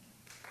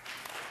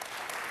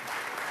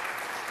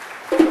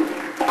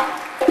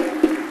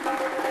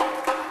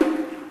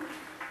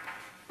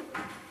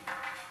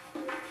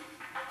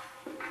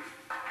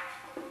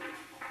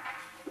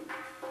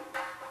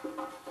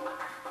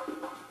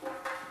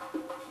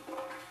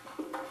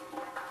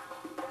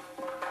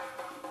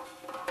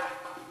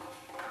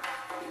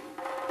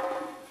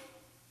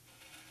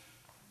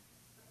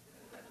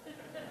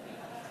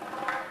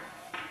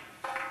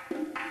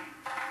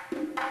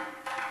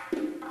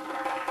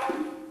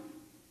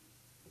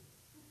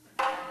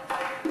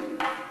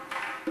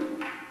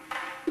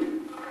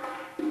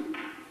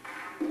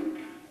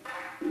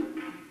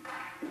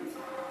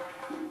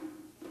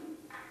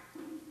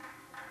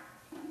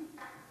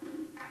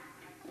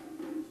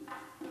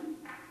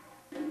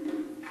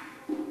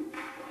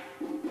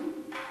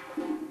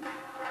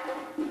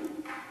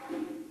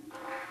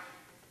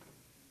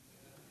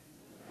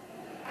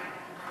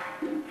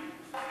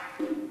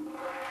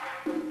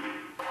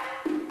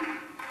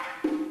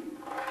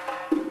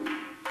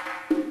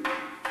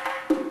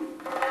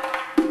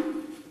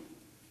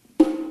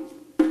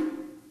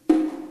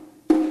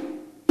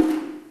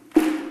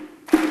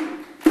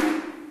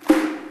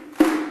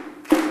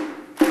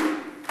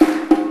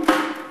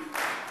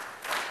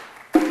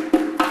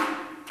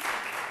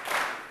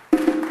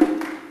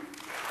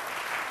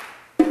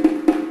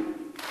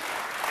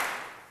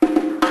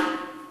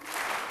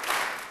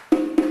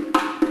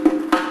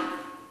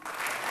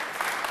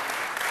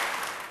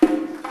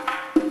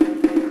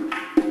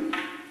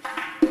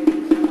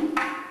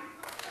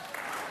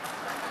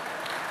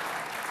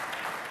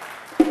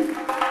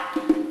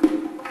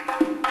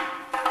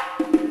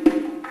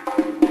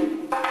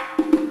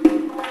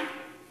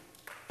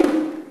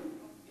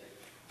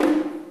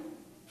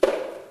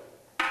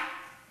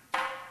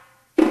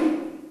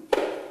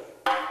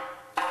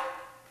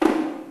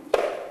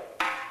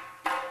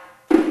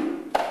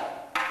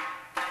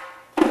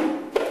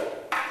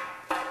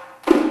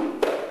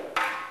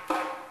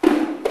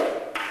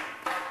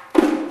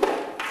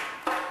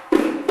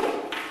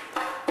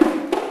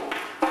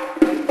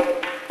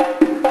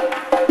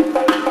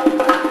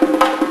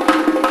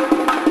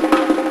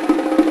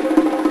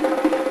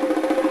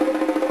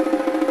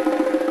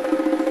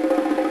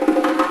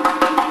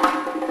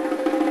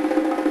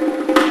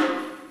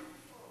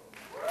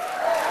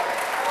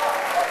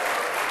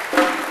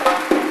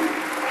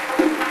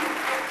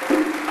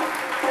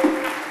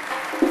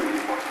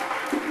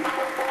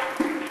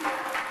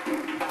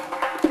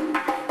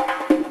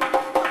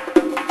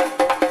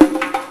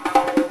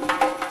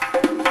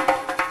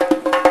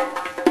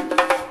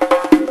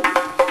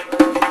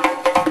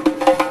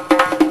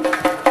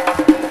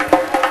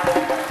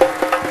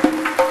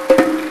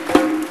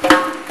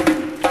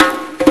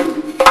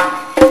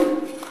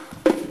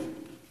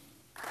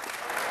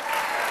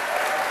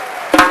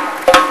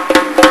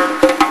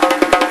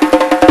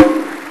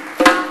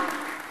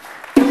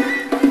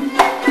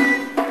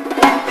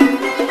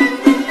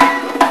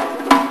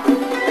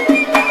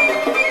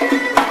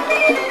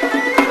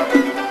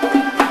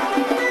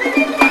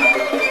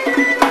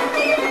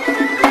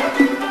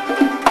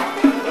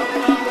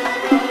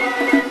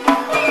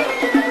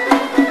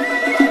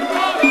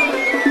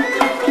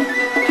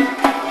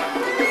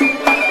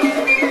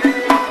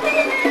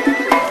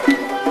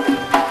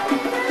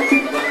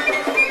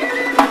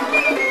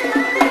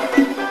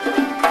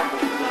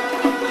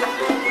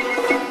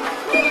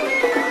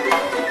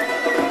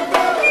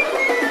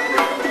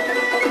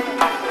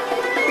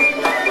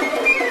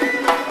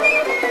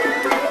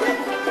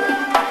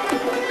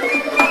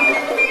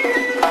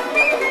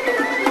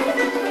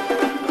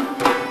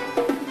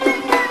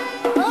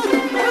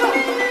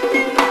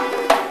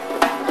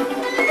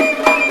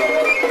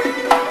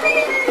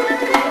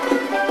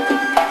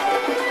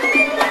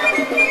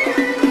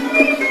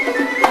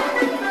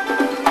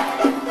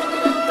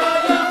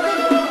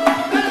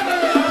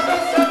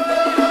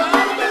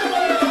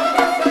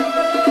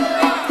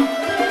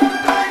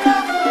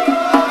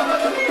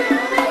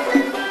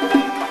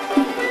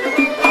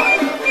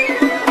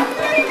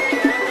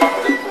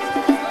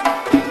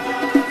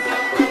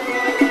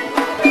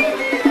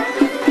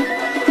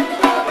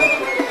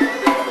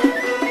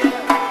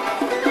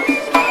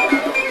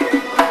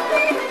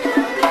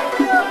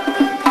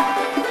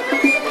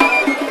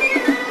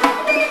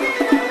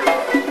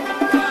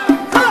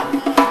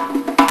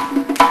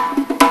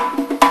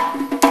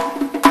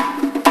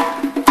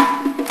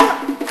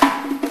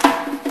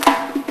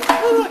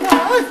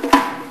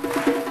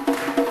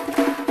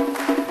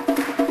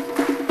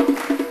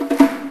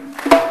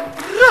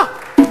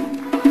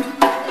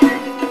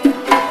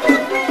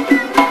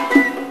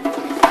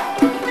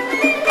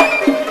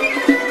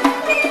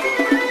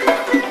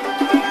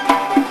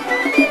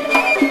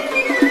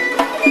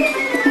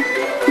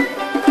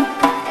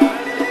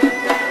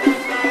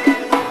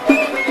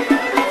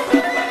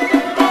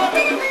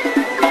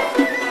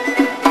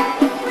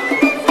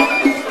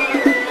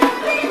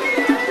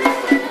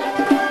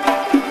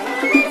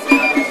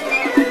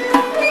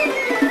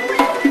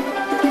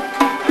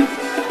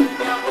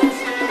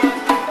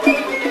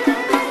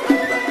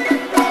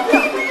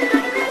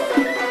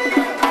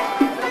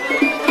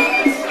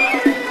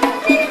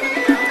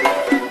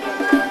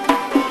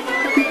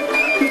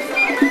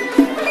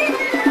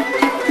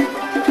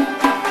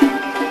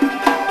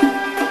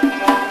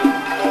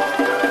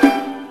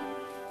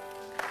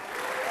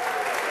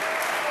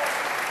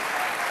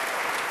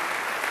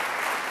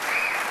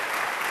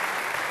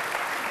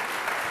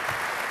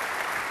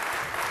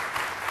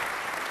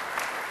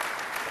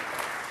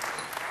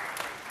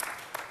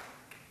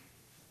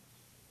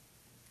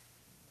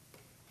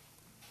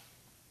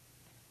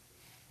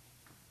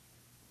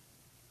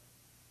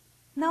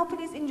 Now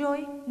please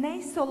enjoy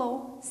nice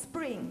solo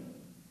Spring.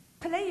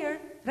 Player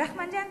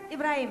Rahmanjan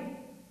Ibrahim.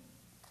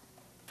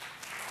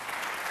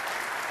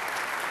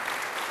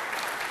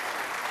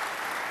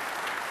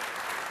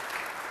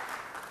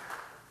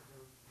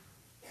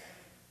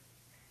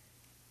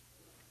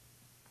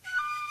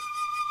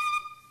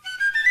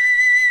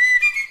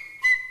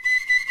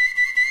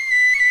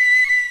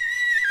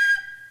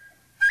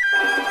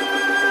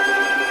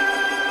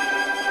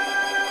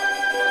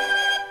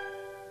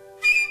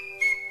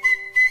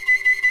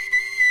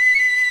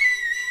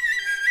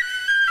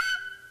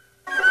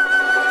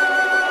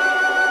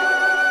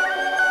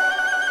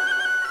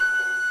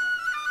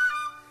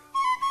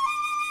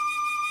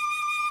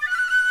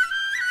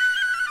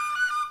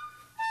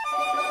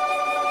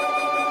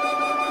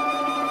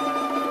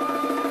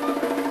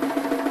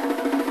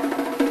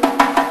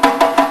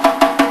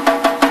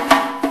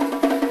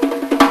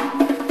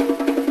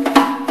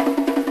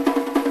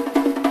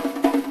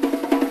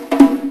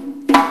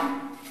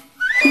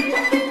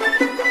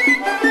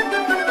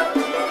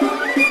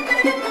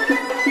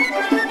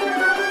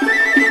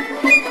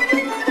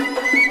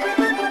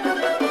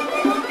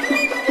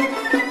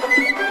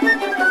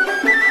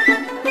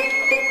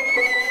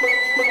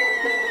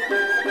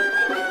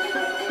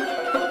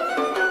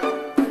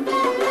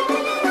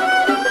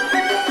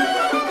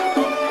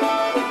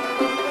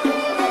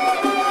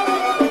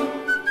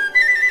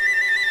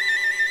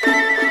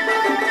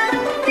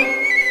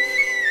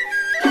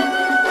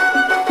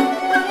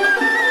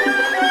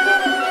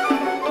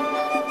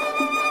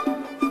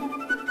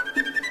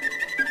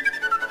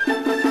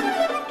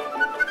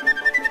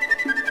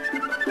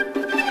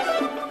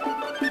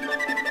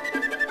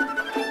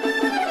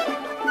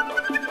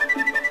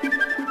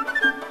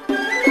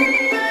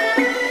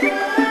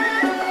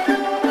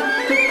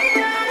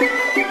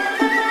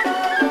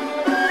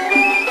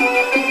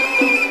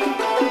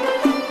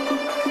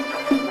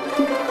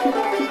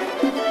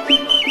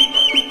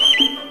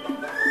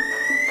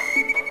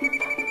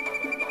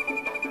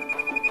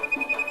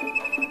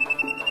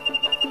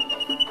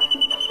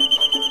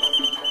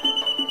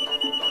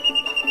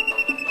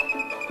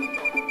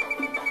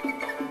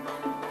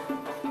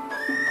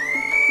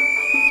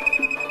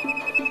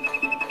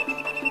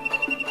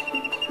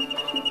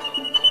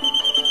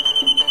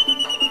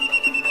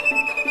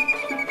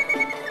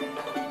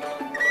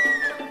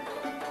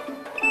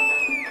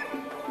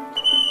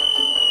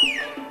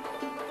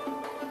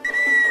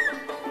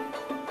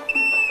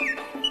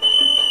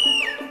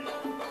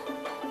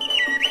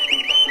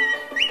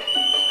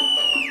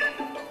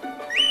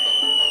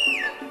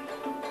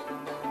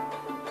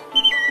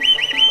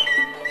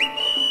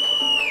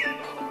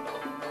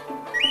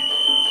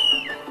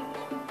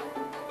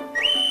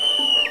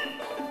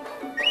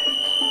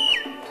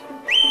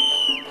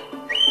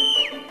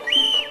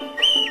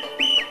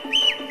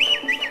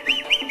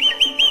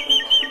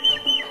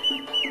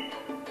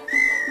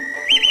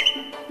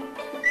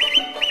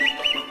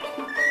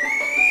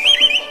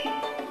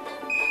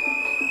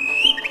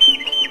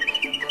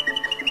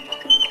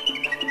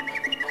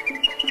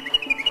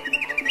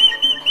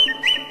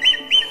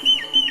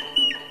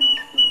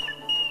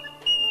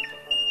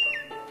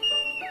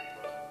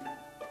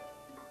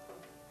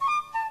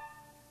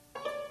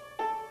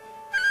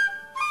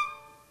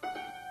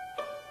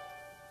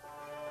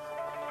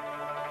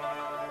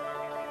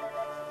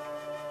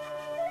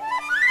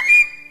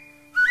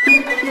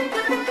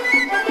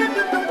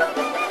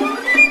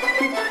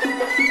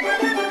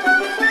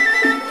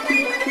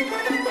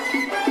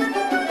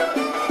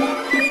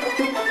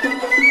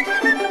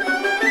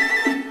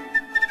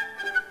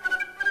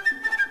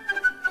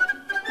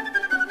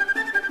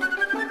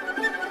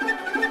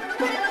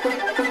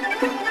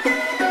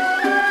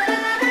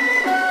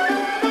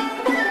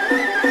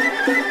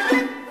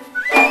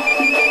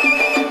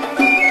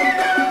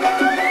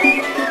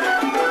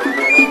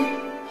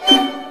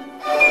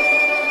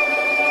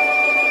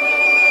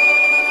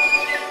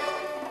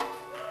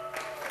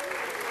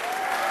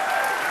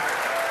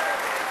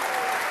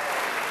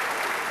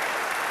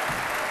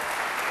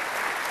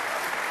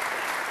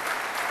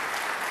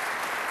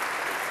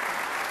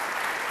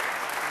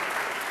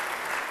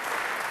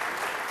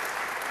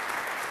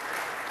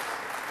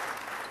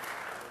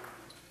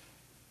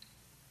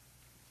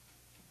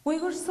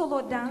 Uyghur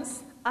solo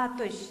dance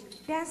Atush.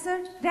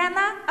 Dancer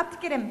Rana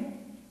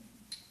Abdikerim.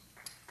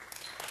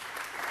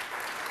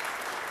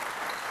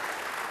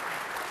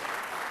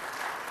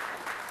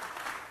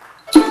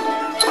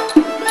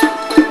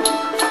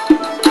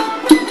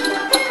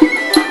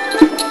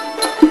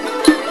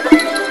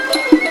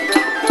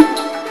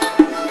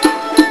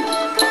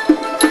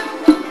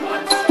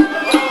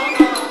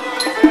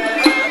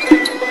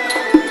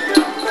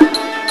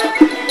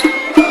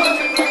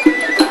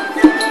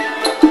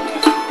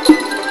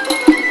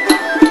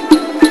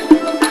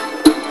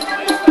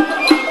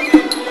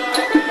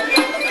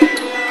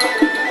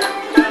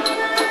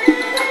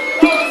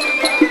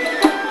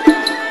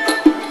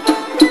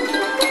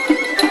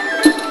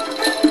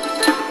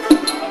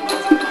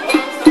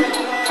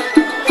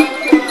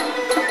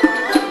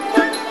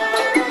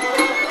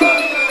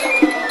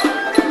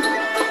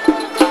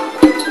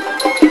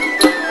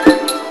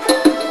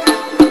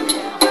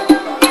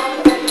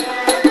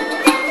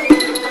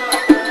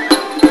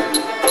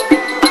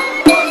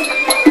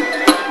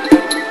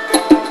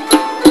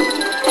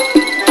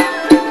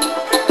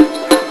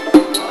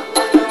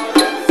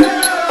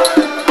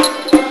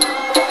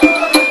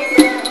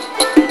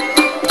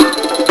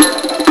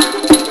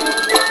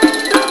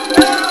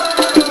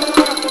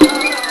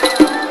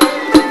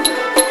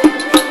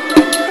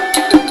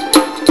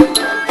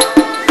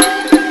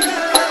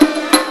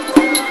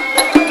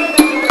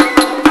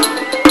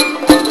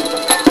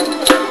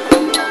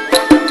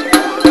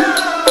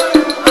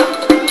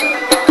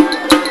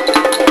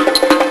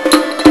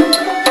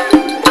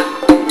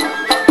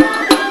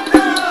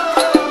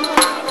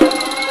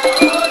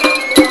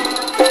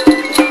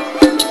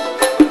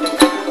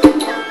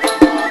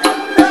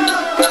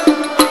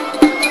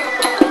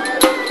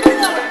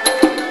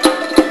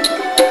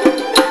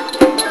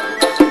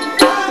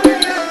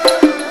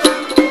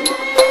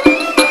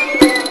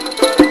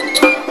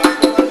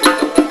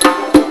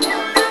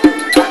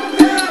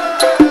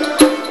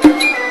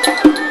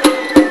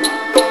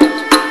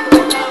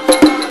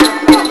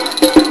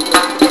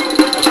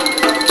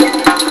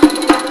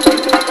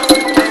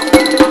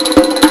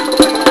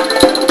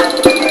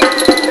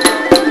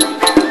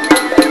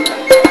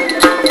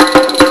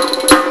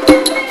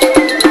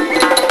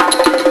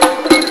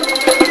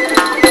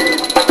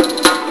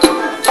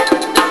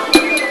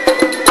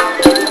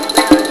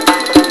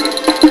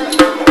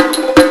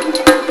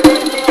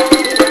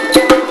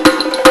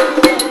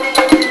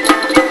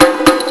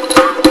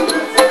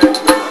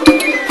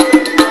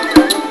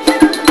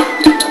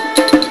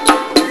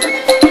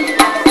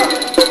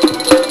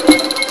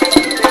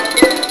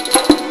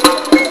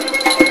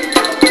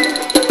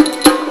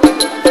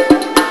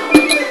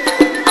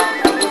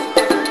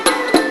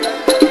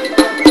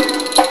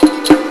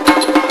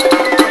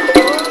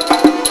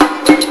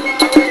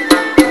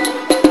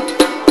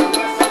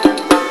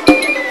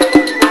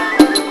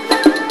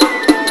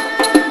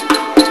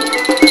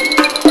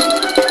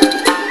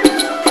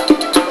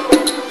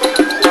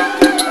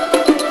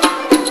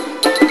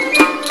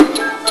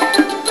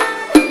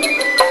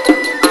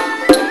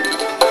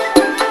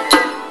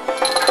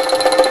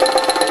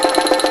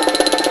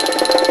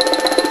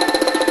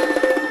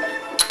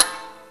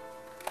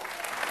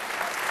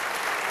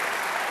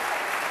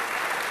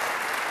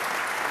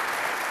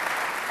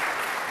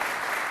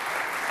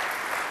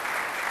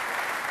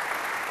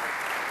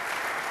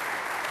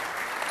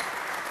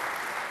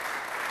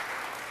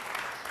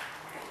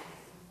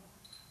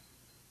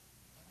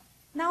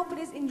 Now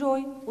please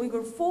enjoy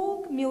Uyghur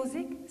folk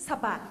music,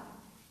 Sabah.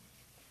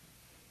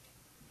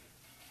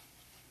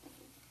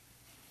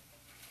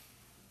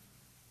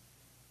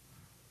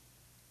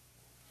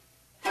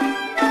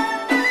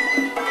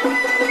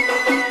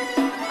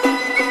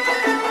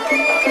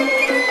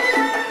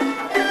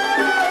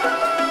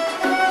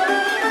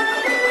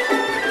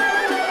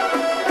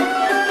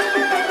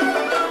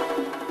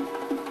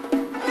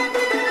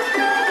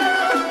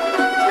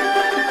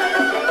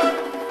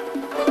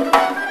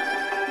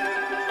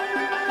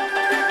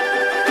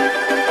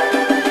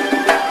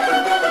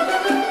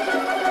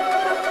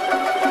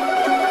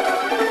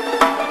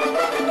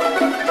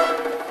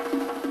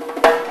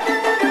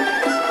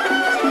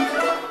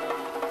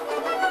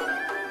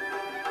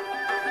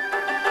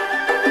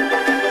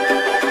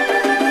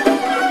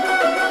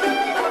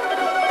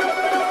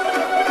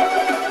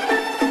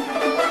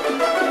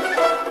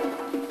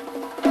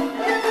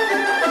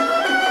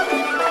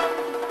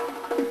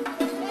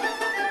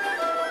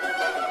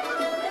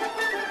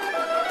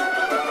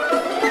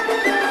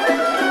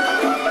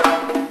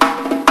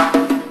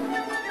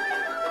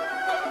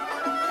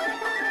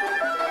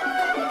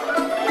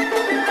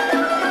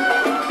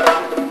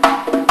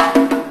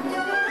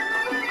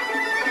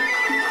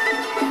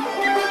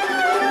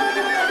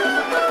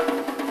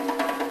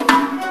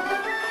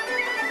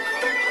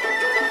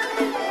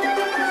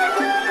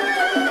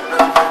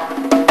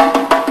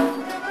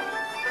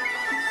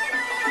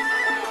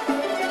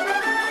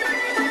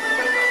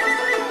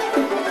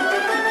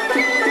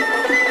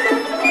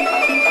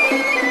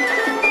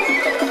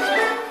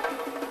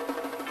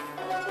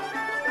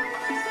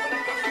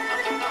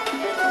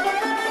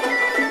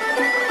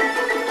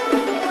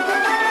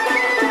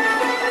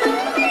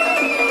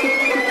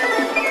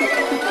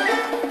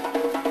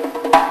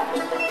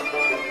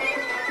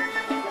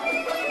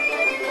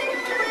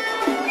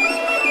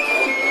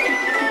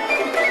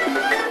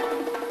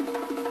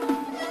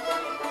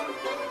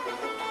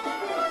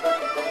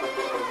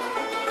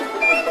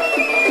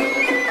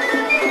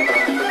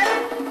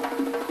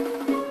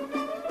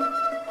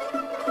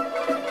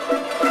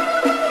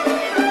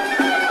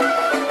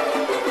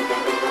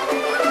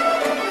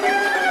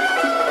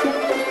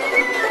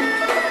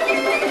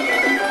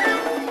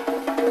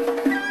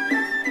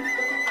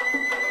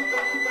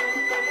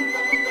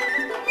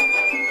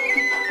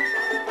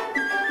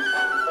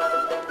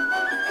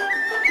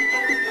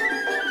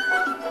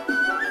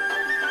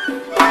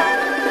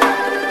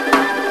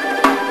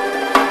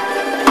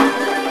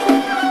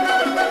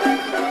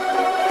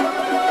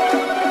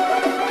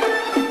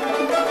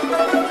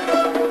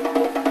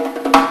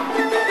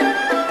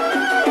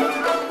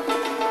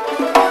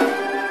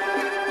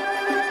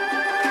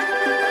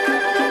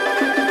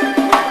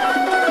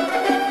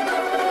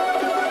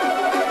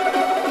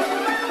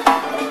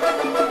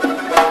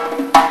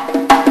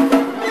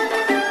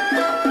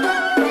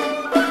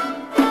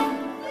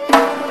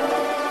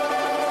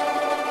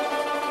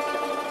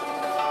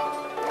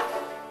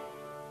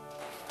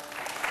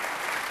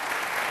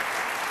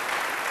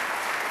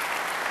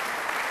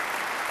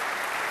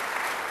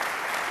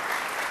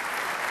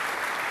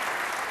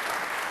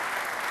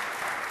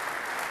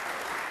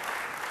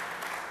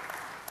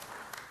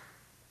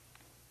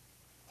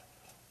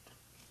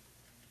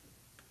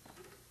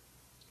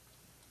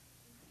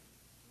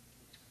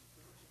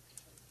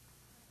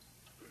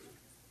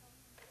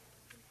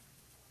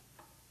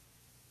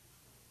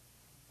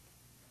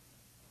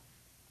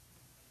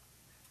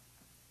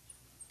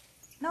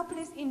 Now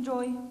please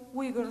enjoy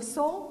Uyghur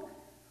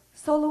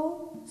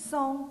solo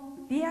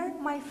song, Dear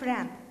My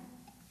Friend.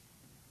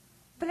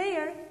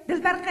 Player,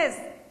 Dilbar Qiz.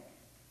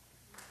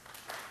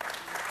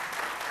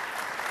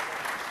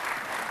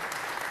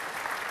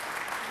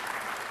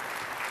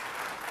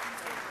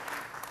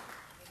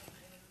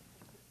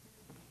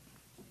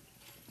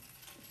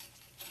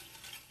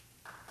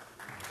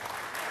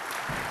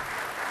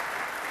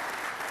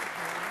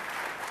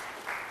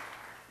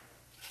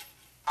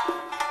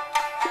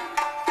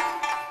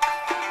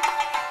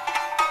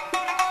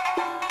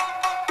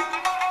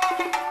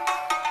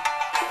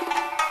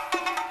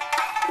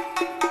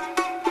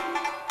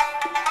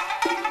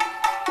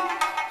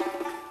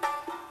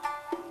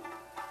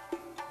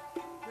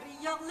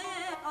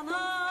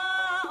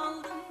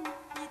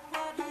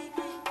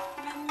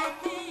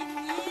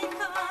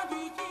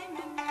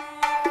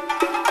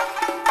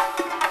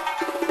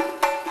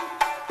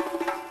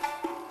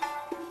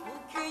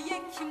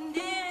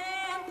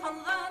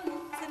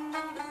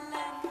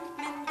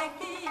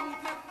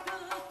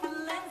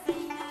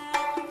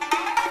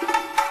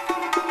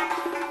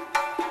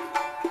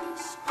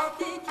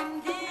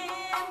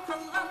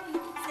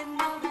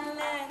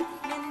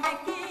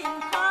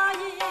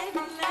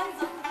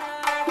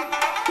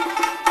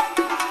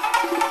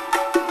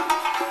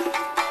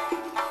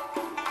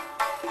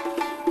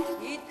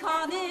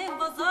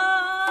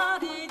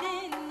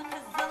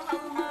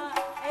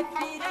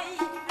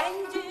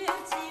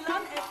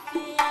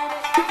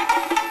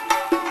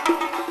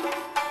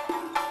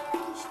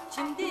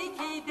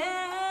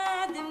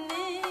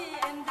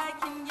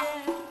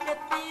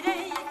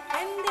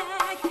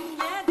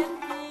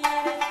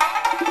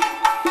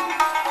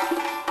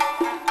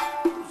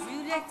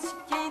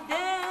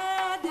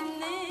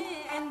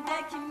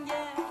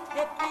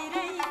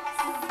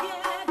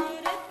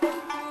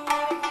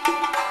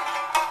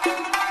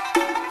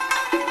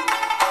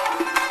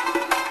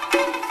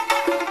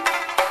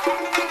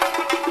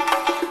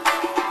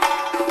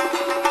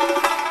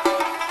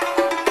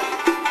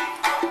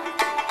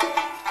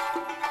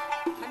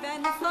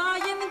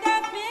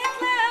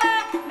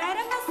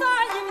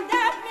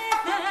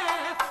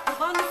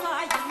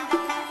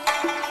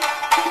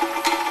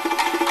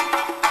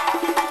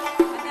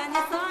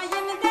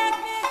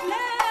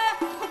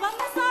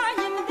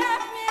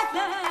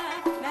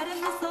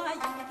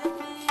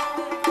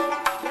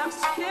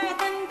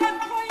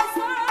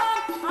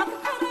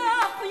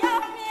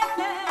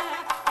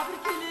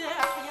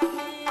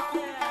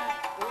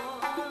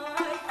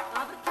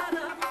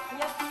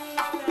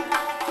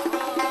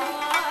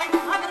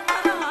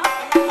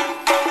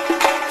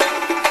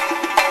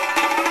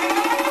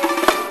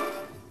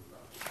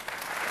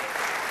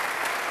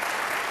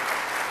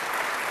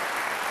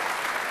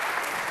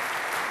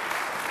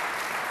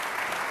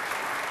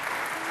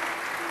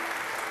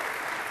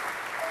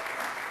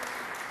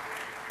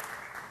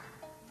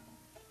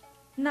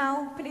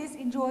 Now, please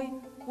enjoy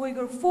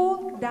Uyghur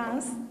folk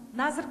dance,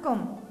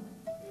 Nazırkum.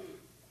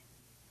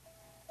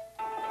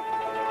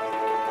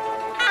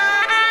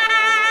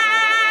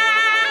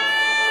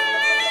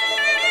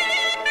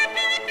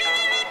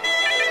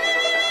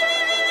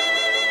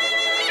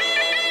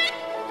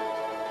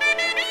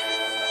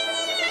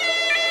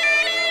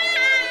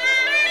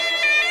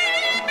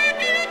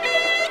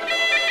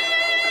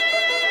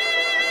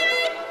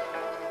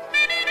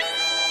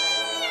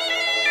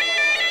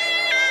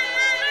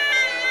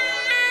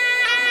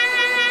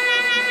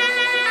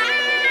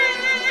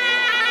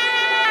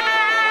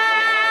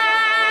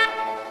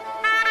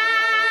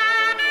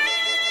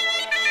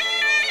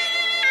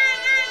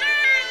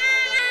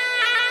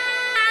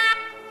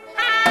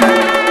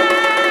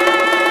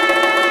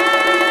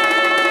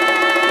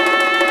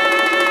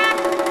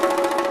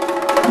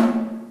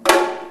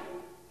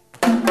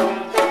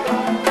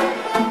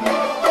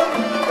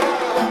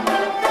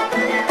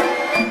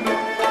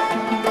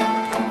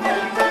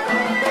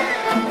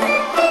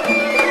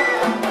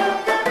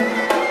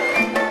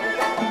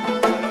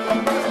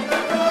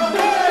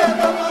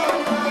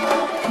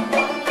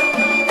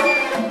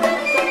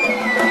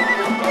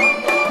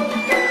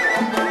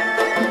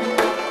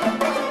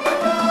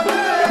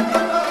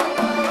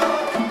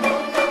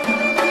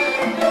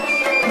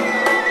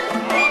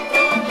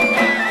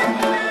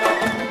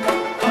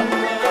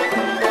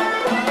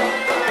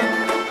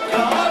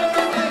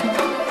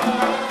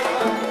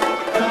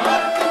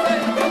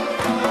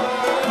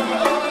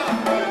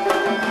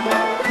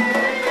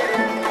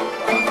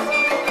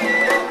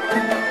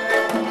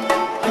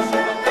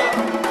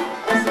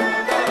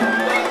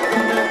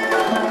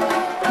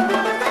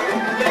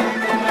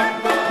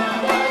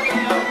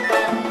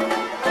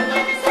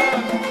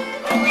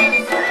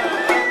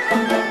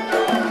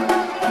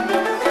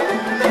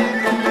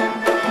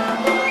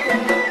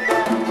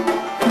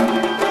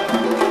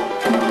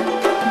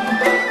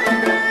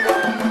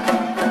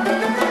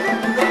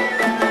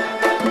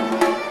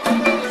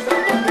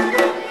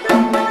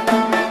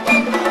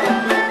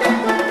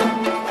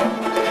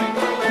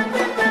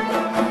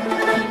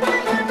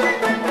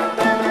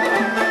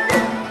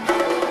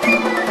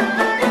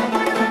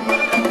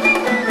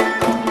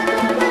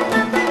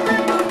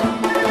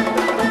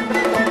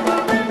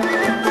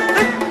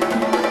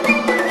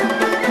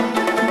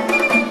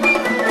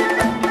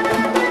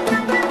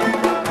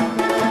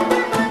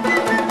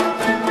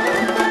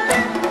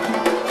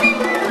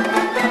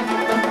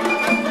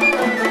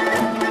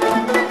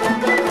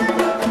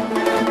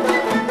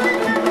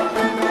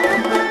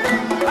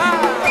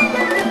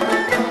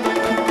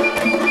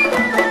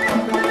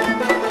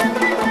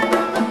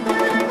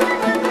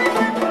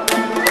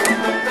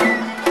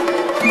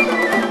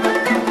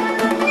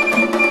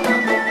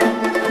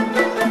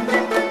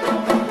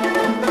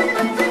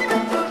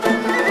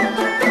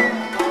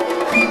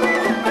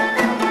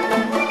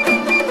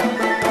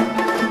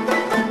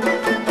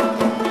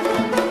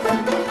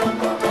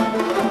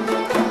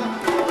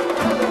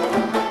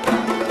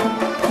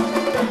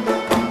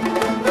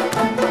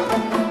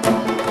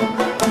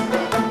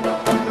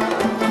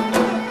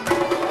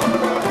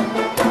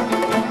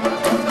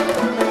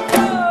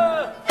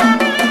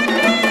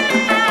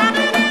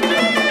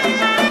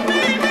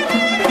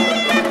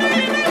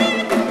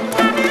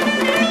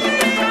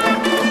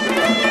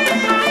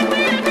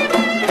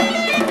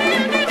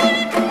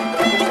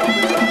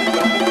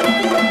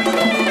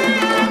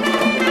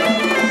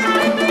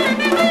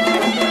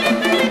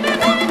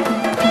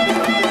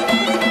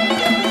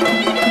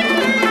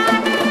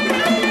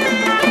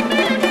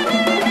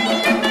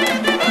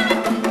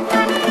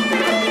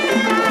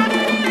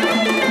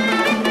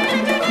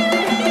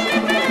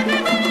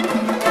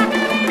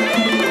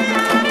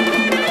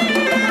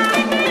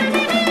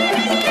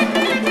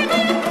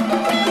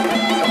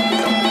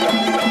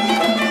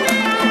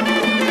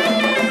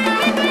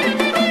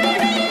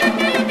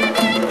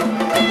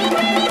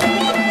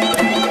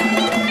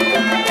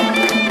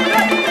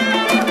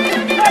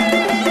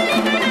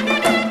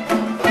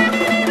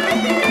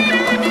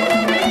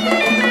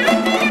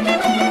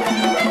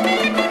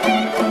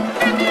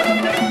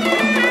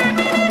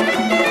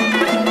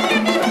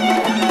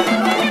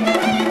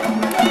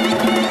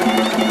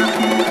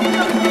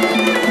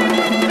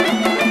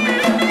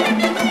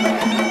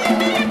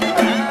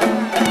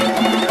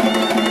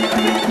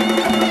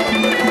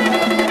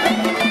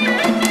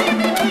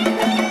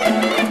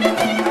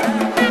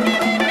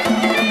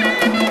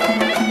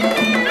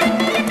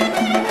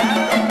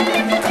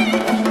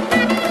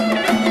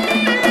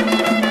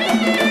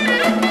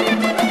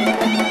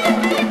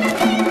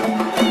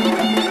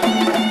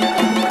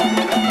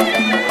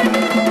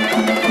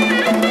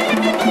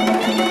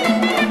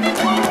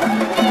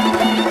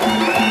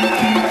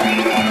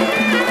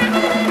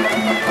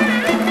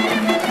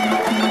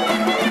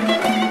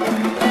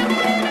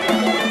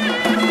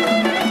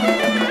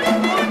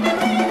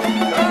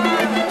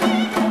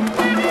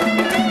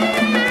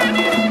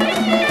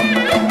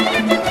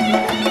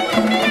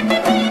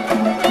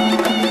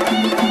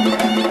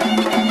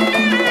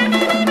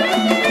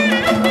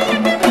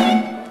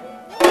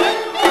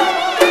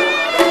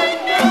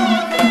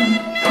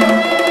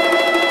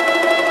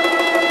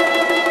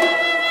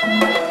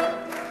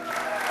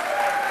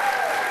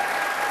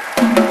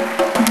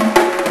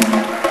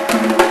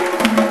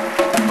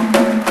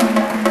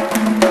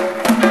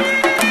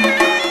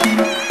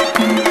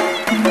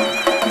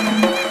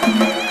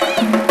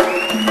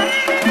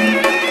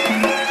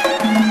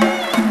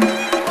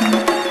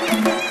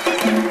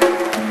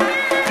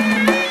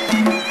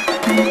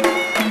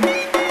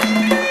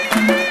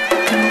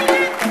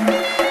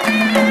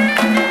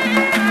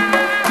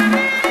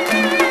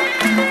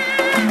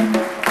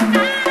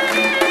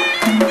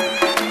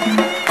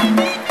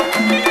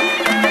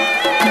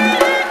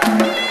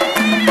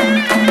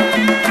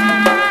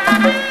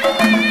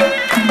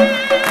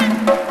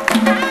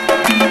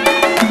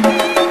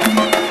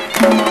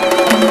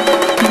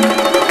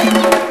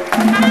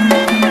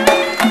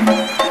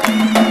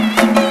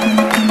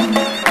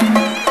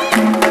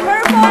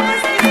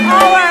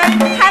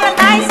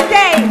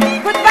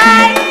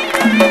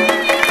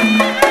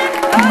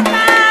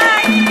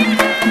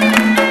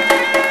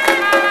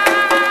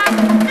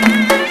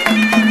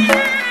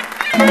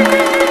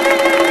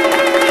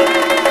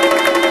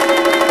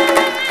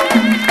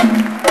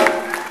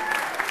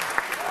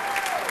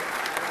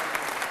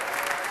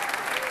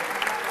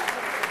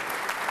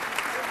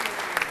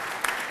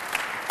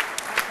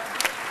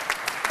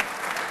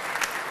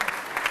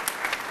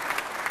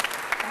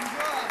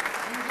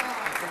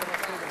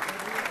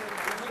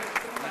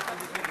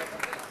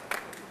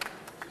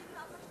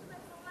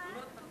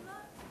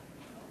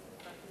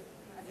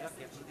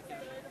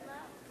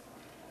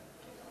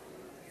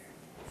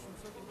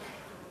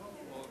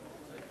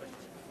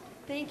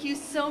 Thank you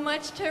so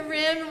much,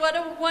 Tarim. What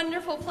a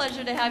wonderful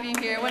pleasure to have you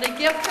here. What a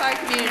gift to our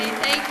community.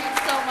 Thank you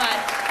so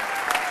much.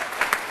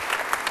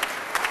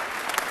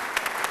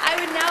 I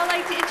would now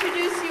like to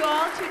introduce you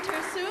all to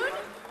Tursoon,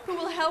 who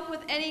will help with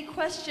any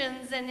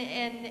questions and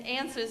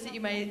answers that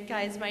you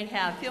guys might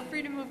have. Feel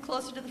free to move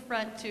closer to the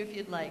front, too, if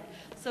you'd like.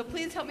 So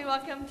please help me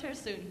welcome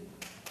Tursoon.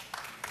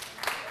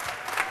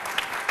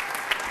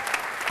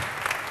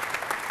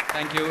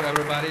 Thank you,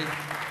 everybody.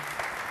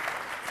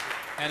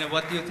 And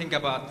what do you think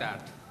about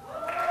that?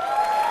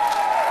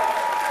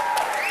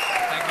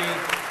 Thank you.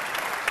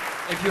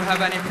 If you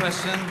have any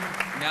question,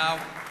 now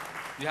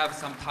you have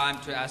some time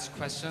to ask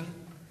question.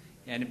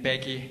 And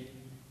Becky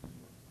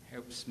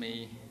helps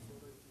me.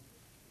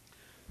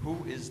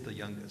 Who is the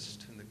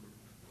youngest in the group?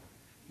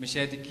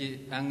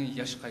 Mishediki ang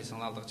yash kaisang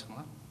laldag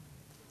changla.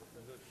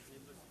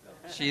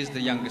 She is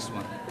the youngest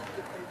one.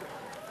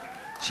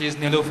 She is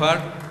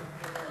Nilufar.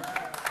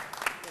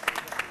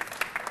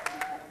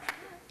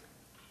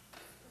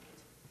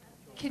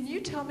 Can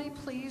you tell me,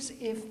 please,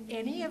 if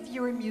any of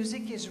your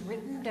music is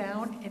written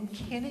down and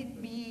can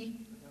it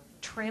be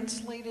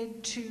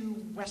translated to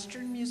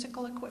Western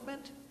musical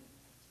equipment?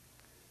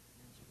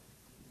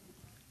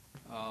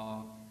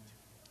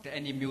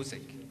 Any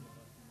music?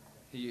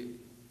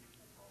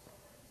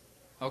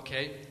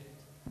 Okay.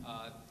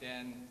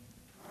 Then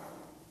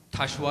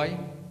Tashwai.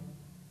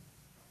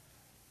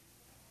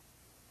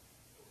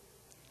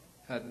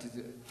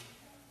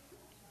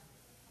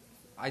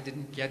 I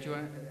didn't get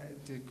your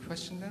the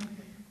question then.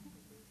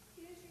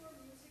 Is your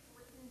music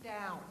written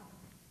down?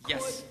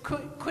 Yes.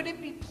 Could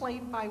it be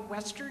played by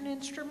Western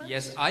instruments?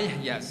 Yes,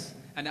 yes,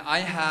 and I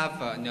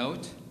have a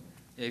note.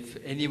 If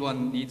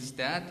anyone needs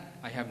that,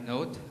 I have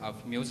note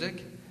of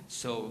music.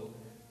 So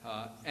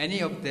any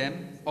of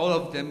them, all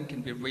of them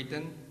can be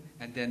written,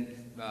 and then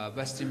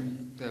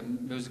Western the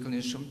musical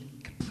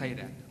instrument can play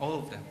that. All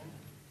of them.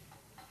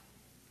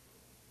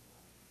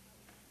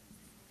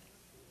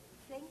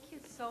 Thank you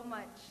so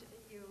much.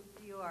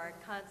 You are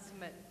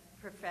consummate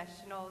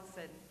professionals,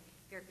 and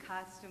your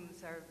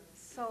costumes are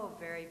so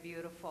very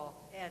beautiful.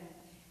 And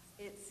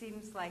it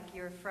seems like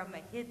you're from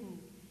a hidden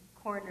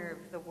corner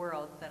of the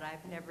world that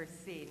I've never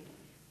seen.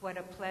 What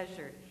a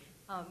pleasure.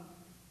 I'm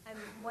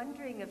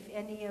wondering if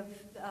any of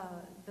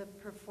the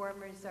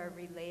performers are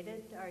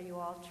related. Are you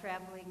all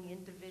traveling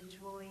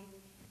individually?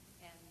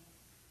 And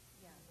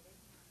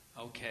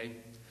yeah. Okay.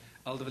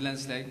 Aldı bilen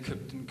sizlerge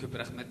köp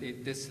rahmet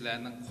etdi.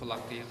 Sizlerning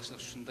kulakka yakışlıq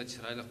şunda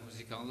çıraylık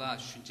musikanlar,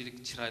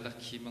 şunçilik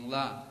çıraylık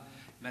kiyiminglar.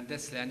 Mende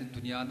sizlerni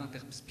dünyanın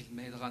tek biz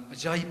bilmeydigan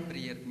acayip bir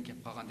yerden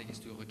kep qalgandek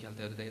his tuyg'u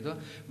keltirdi deydi.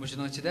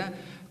 Mushuning ichida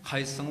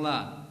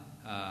qaysinglar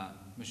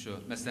mushu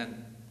masalan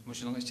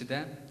mushuning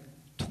ichida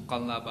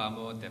tuqqanlar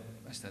bormi deb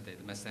ashta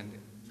deydi. Masalan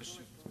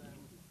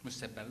mush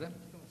safarda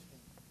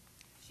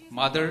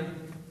mother,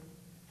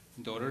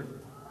 daughter.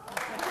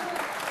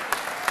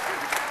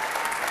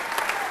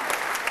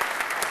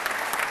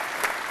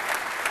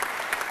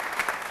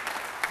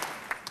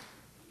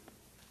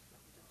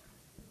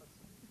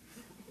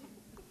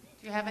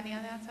 Do you have any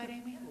on that side,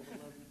 Amy?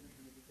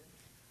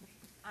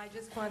 I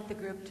just want the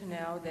group to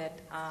know that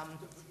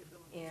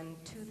in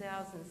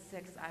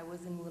 2006, I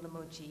was in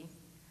Wulamochi.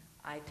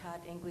 I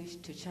taught English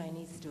to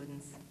Chinese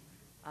students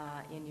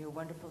in your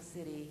wonderful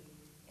city,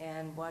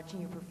 and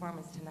watching your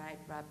performance tonight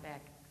brought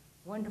back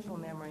wonderful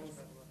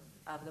memories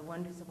of the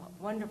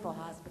wonderful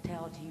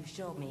hospitality you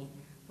showed me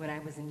when I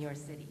was in your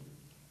city.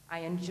 I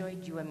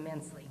enjoyed you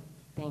immensely.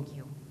 Thank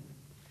you.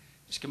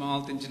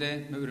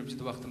 2006-da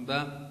Ürümçide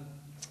vaqtimda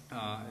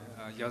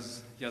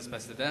yaz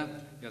faslida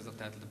yozliq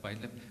ta'tilda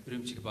bayilib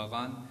Ürümchiga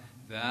borgan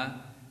va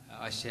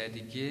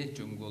Ashadagi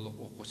Jumgoliq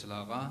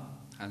o'quvchilarga,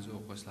 Hanzu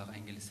o'quvchilarga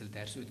ingliz tili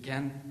dars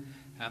o'tgan,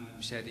 ham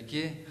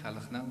Ashadagi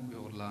xalqning,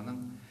 Uyg'urlarning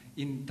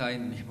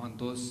intayin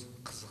mehmondo'st,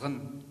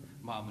 qizg'in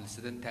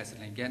muomalasidan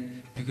ta'sirlangan.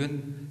 Bugun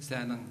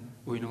sizlarning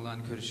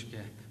o'yininglarni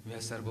ko'rishga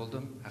muyassar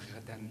bo'ldim.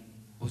 Haqiqatan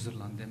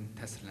huzurlandim,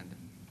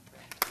 ta'sirlandim.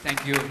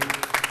 Thank you.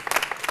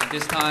 And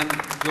this time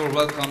you're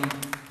welcome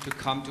to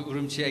come to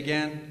Urumqi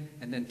again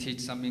and then teach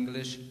some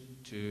English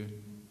to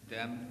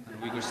them and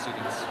Uyghur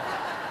students.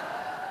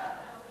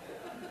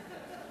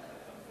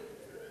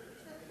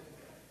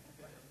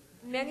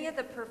 Many of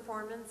the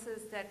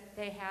performances that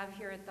they have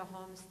here at the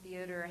Holmes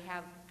Theater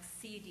have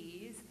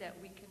CDs that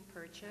we can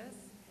purchase.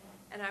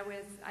 And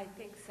I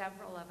think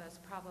several of us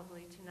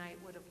probably tonight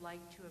would have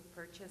liked to have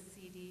purchased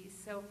CDs.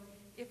 So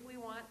if we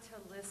want to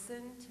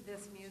listen to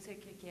this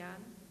music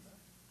again,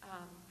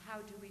 how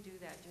do we do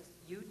that? Just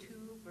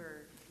YouTube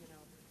or,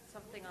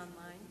 something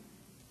online?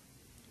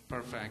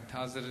 Perfect.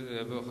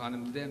 Hazır bu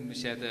hanım da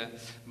müşahede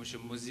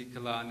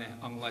müzikalarını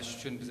anlaş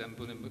için biz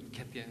bunu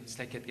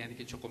sizler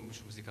ketkenlik çoğum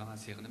müzikalarını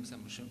seyredimiz hem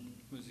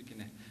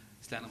müzikini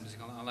sizlerin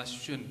müzikalarını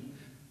anlaş için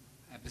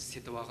biz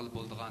setip ağıl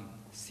bulduğun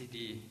CD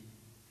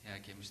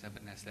ya ki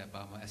bir nesle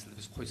bağımı aslında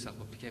biz koysak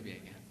bu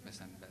pikebiye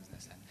mesela bazı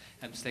nesle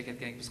hem sizler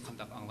ketkenlik biz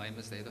kandak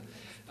anlayımız deydi.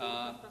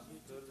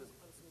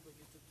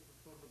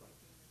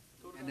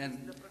 And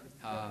then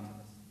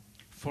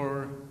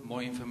for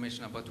more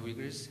information about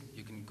Uyghurs,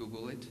 you can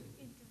Google it.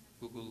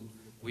 Google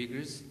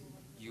Uyghurs,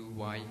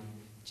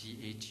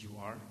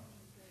 Uyghur.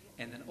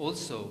 And then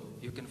also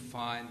you can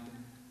find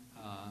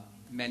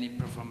many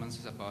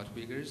performances about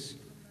Uyghurs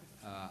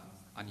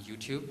on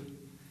YouTube.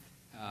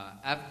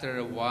 After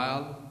a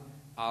while,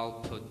 I'll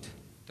put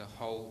the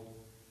whole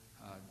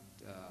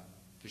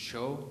the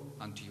show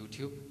onto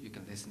YouTube. You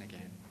can listen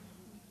again.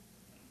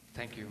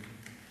 Thank you.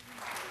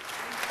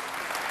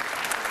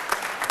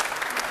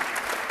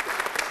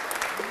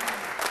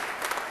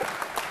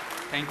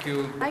 Thank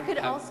you. I could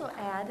also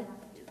add,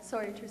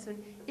 sorry,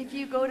 Tristan, if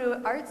you go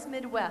to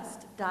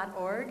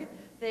artsmidwest.org,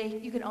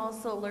 you can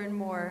also learn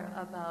more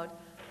about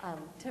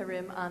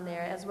Tarim on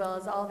there, as well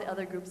as all the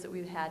other groups that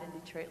we've had in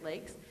Detroit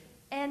Lakes.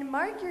 And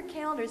mark your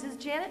calendars. Is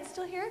Janet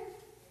still here?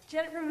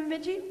 Janet from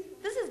Bemidji?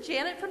 This is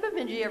Janet from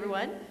Bemidji,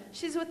 everyone.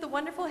 She's with the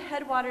wonderful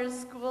Headwaters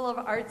School of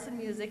Arts and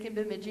Music in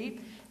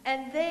Bemidji.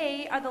 And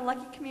they are the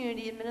lucky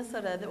community in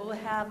Minnesota that will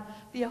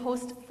be a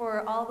host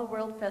for all the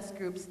World Fest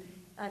groups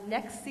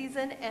next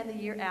season and the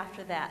year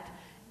after that.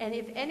 And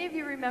if any of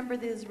you remember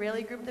the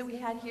Israeli group that we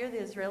had here, the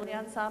Israeli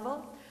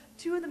ensemble,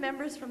 2 of the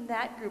members from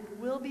that group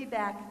will be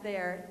back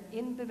there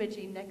in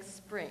Bemidji next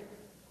spring.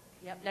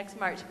 Yep, next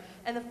March.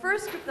 And the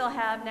first group they'll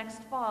have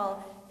next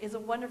fall is a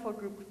wonderful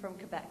group from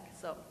Quebec.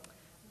 So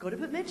go to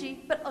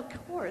Bemidji, but of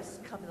course,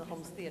 come to the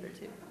Holmes Theater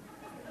too.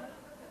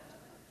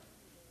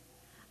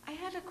 I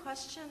had a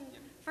question.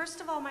 First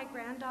of all, my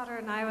granddaughter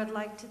and I would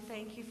like to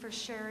thank you for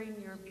sharing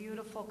your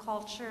beautiful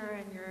culture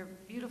and your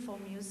beautiful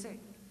music.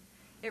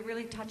 It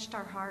really touched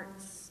our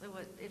hearts.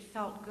 It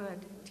felt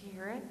good to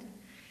hear it.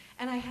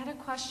 And I had a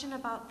question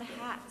about the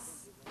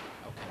hats.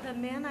 The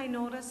men, I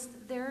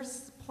noticed, their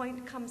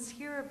point comes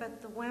here,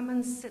 but the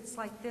women sits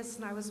like this,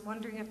 and I was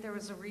wondering if there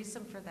was a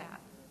reason for that.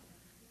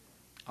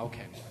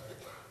 Okay.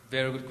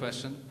 Very good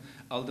question.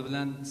 Aldı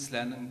bilen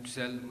sizlerning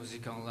güzel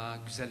musikanlar,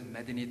 güzel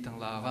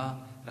medeniyetinglarga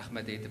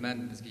rahmat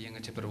aytaman. Bizga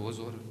yangicha bir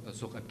huzur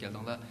so'qib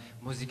keldinglar.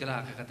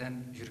 Musikalar haqiqatan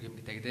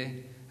yuragimga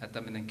tegdi.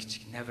 Hatto mening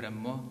kichik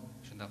nevrammo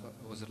shunda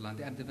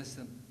huzurlandi. Endi biz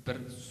bir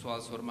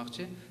savol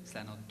so'ramoqchi,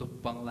 sizlarning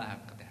do'ppanglar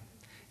haqida.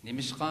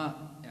 Nemishqa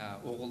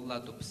o'g'illar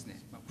do'ppisini,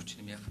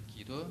 kuchini yoqib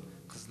kiydi,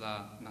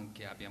 qizlarning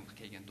abiyamga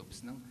kiygan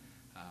do'ppisining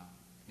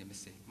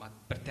nemisi,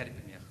 bir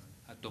tarafini yoq,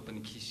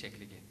 do'ppini kiyish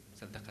shakliga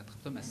sal diqqat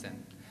qilib, masalan,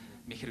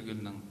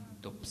 Mehrgulning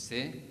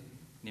do'ppisi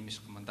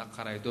nemishqa munda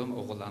qaraydi,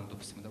 o'g'illarning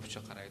do'ppisi munda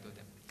ucha qaraydi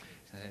deb.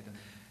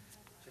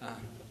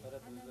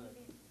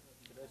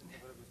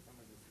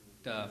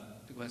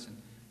 The question,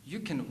 you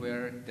can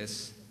wear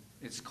this,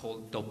 it's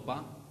called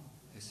doppa,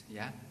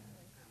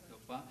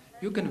 doppa.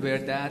 You can wear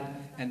that,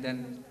 and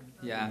then,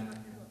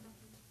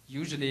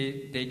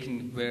 usually they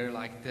can wear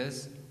like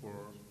this or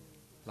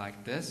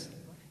like this.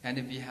 And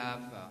if we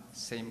have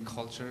same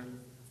culture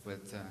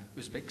with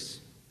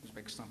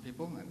Uzbekistan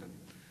people, and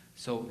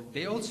so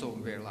they also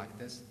wear like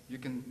this. You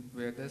can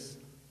wear this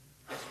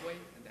way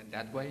and then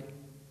that way.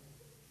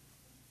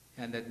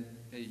 And then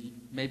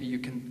maybe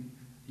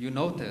you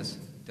notice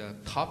the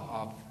top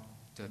of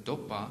the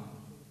doppa,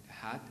 the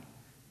hat,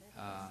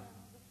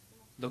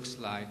 looks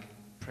like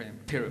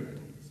pyramid.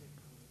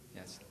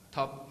 Yes,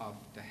 top of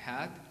the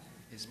hat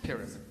is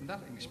pyramid.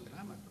 Not English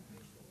pyramid.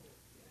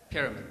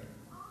 Pyramid.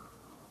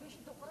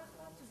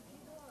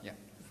 Yeah.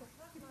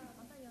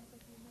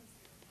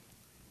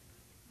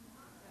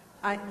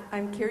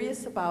 I'm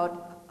curious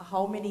about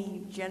how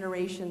many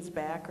generations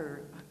back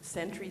or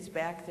centuries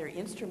back their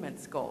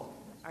instruments go.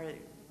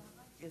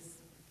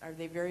 Are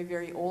they very,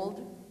 very old?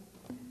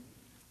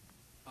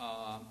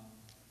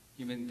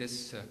 You mean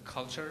this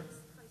culture,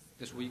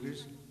 this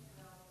Uyghurs?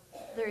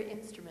 Their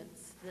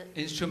instruments.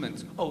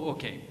 Instruments. Oh,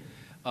 okay.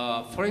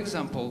 For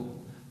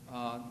example,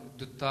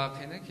 dutta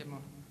kene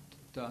kim?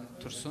 Dutta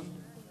tursun.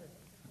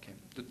 Okay.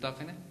 Dutta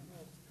kene.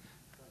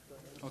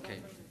 Okay.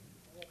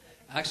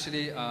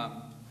 Actually,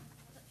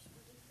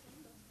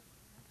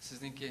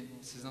 sizning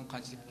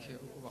qanchalik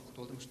vaqt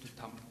bo'ldi shu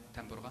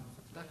tamburga?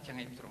 Da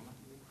kengayib turibmi?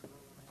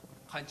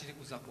 Qanchalik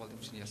uzoq bo'ldi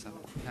shuni yasab?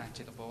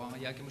 Qanchalik bo'lgan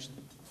yoki shu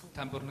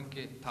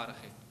tamburninki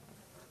tarixi?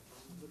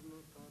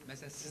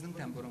 Masalan, sizning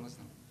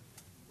tamburingizning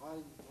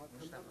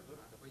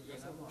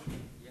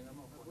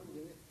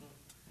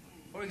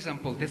For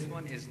example, this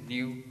one is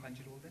new.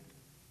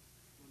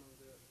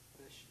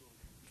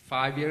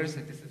 5 years,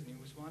 and this is the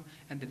newest one.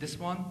 And this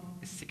one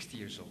is 60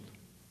 years old.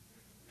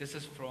 This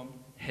is from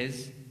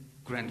his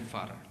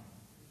grandfather.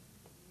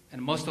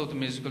 And most of the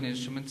musical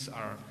instruments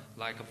are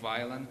like a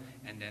violin,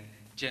 and then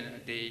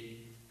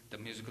the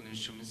musical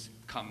instruments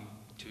come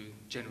to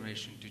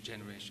generation.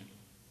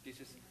 This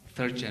is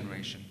 3rd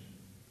generation.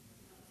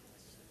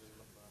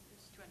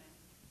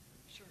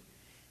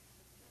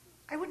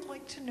 I would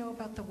like to know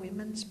about the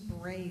women's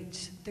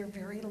braids. They're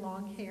very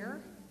long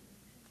hair.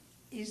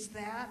 Is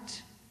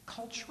that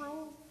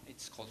cultural?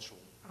 It's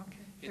cultural. Okay.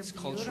 It's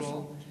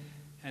cultural,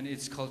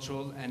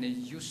 and it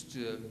used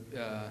to,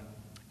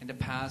 in the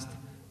past,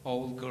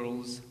 all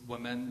girls,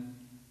 women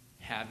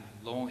had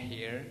long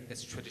hair.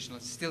 It's traditional.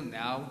 Still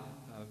now,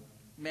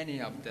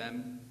 many of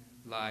them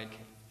like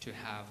to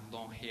have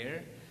long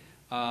hair.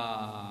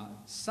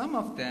 Some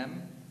of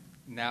them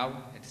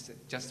now it's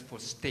just for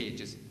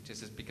stages,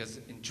 just because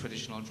in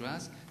traditional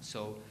dress.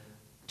 So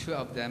 2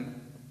 of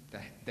them,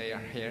 their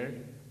hair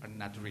are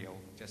not real,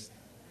 just.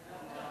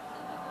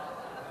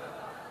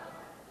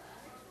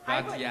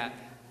 But yeah,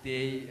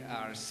 they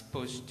are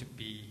supposed to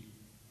be,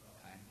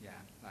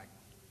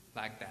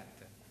 like that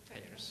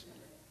hairs.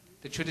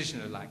 The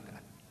traditional like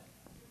that.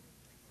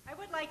 I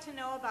would like to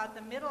know about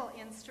the middle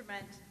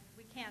instrument.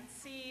 We can't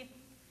see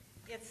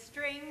its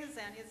strings,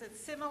 and is it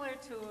similar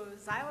to a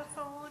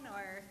xylophone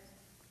or?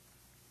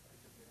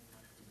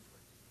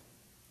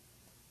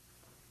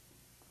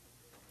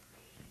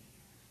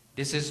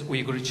 This is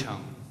Uyghur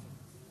Chang.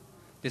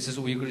 This is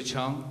Uyghur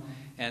Chang,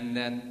 and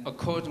then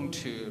according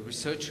to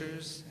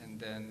researchers, and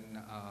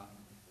then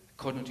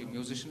according to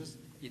musicians,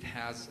 it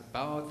has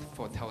about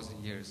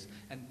 4,000 years.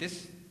 And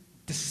this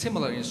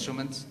similar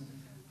instruments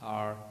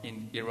are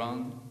in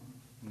Iran,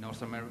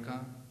 North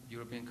America,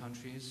 European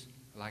countries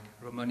like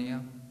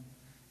Romania,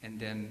 and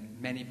then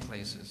many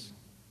places.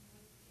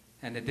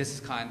 And this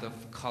kind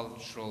of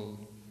cultural,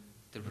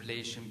 the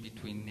relation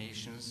between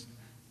nations.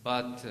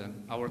 But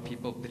our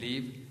people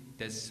believe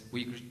this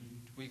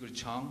Uyghur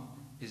Chang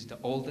is the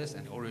oldest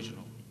and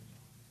original.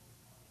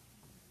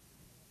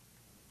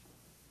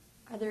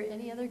 Are there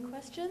any other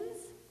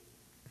questions?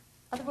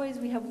 Otherwise,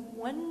 we have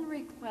one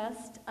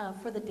request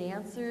for the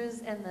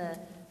dancers and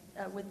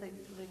with the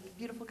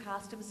beautiful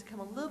costumes to come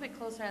a little bit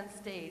closer on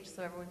stage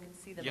so everyone can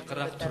see them a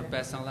little bit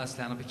better.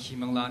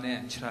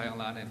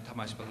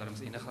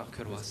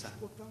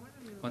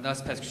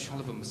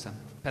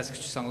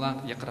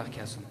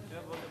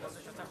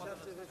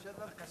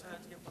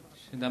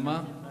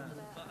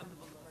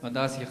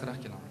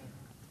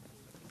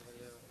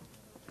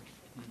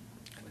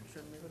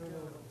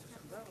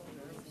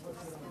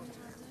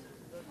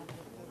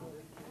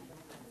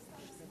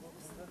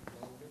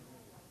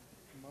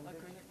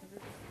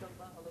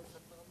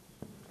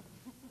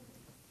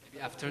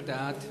 After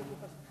that,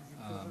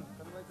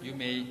 you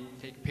may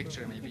take a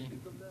picture maybe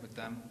with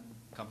them,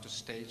 come to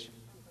stage.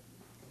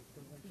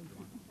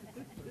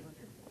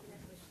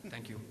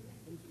 Thank you.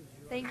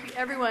 Thank you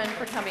everyone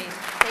for coming.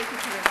 Thank you,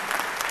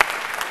 Tarim.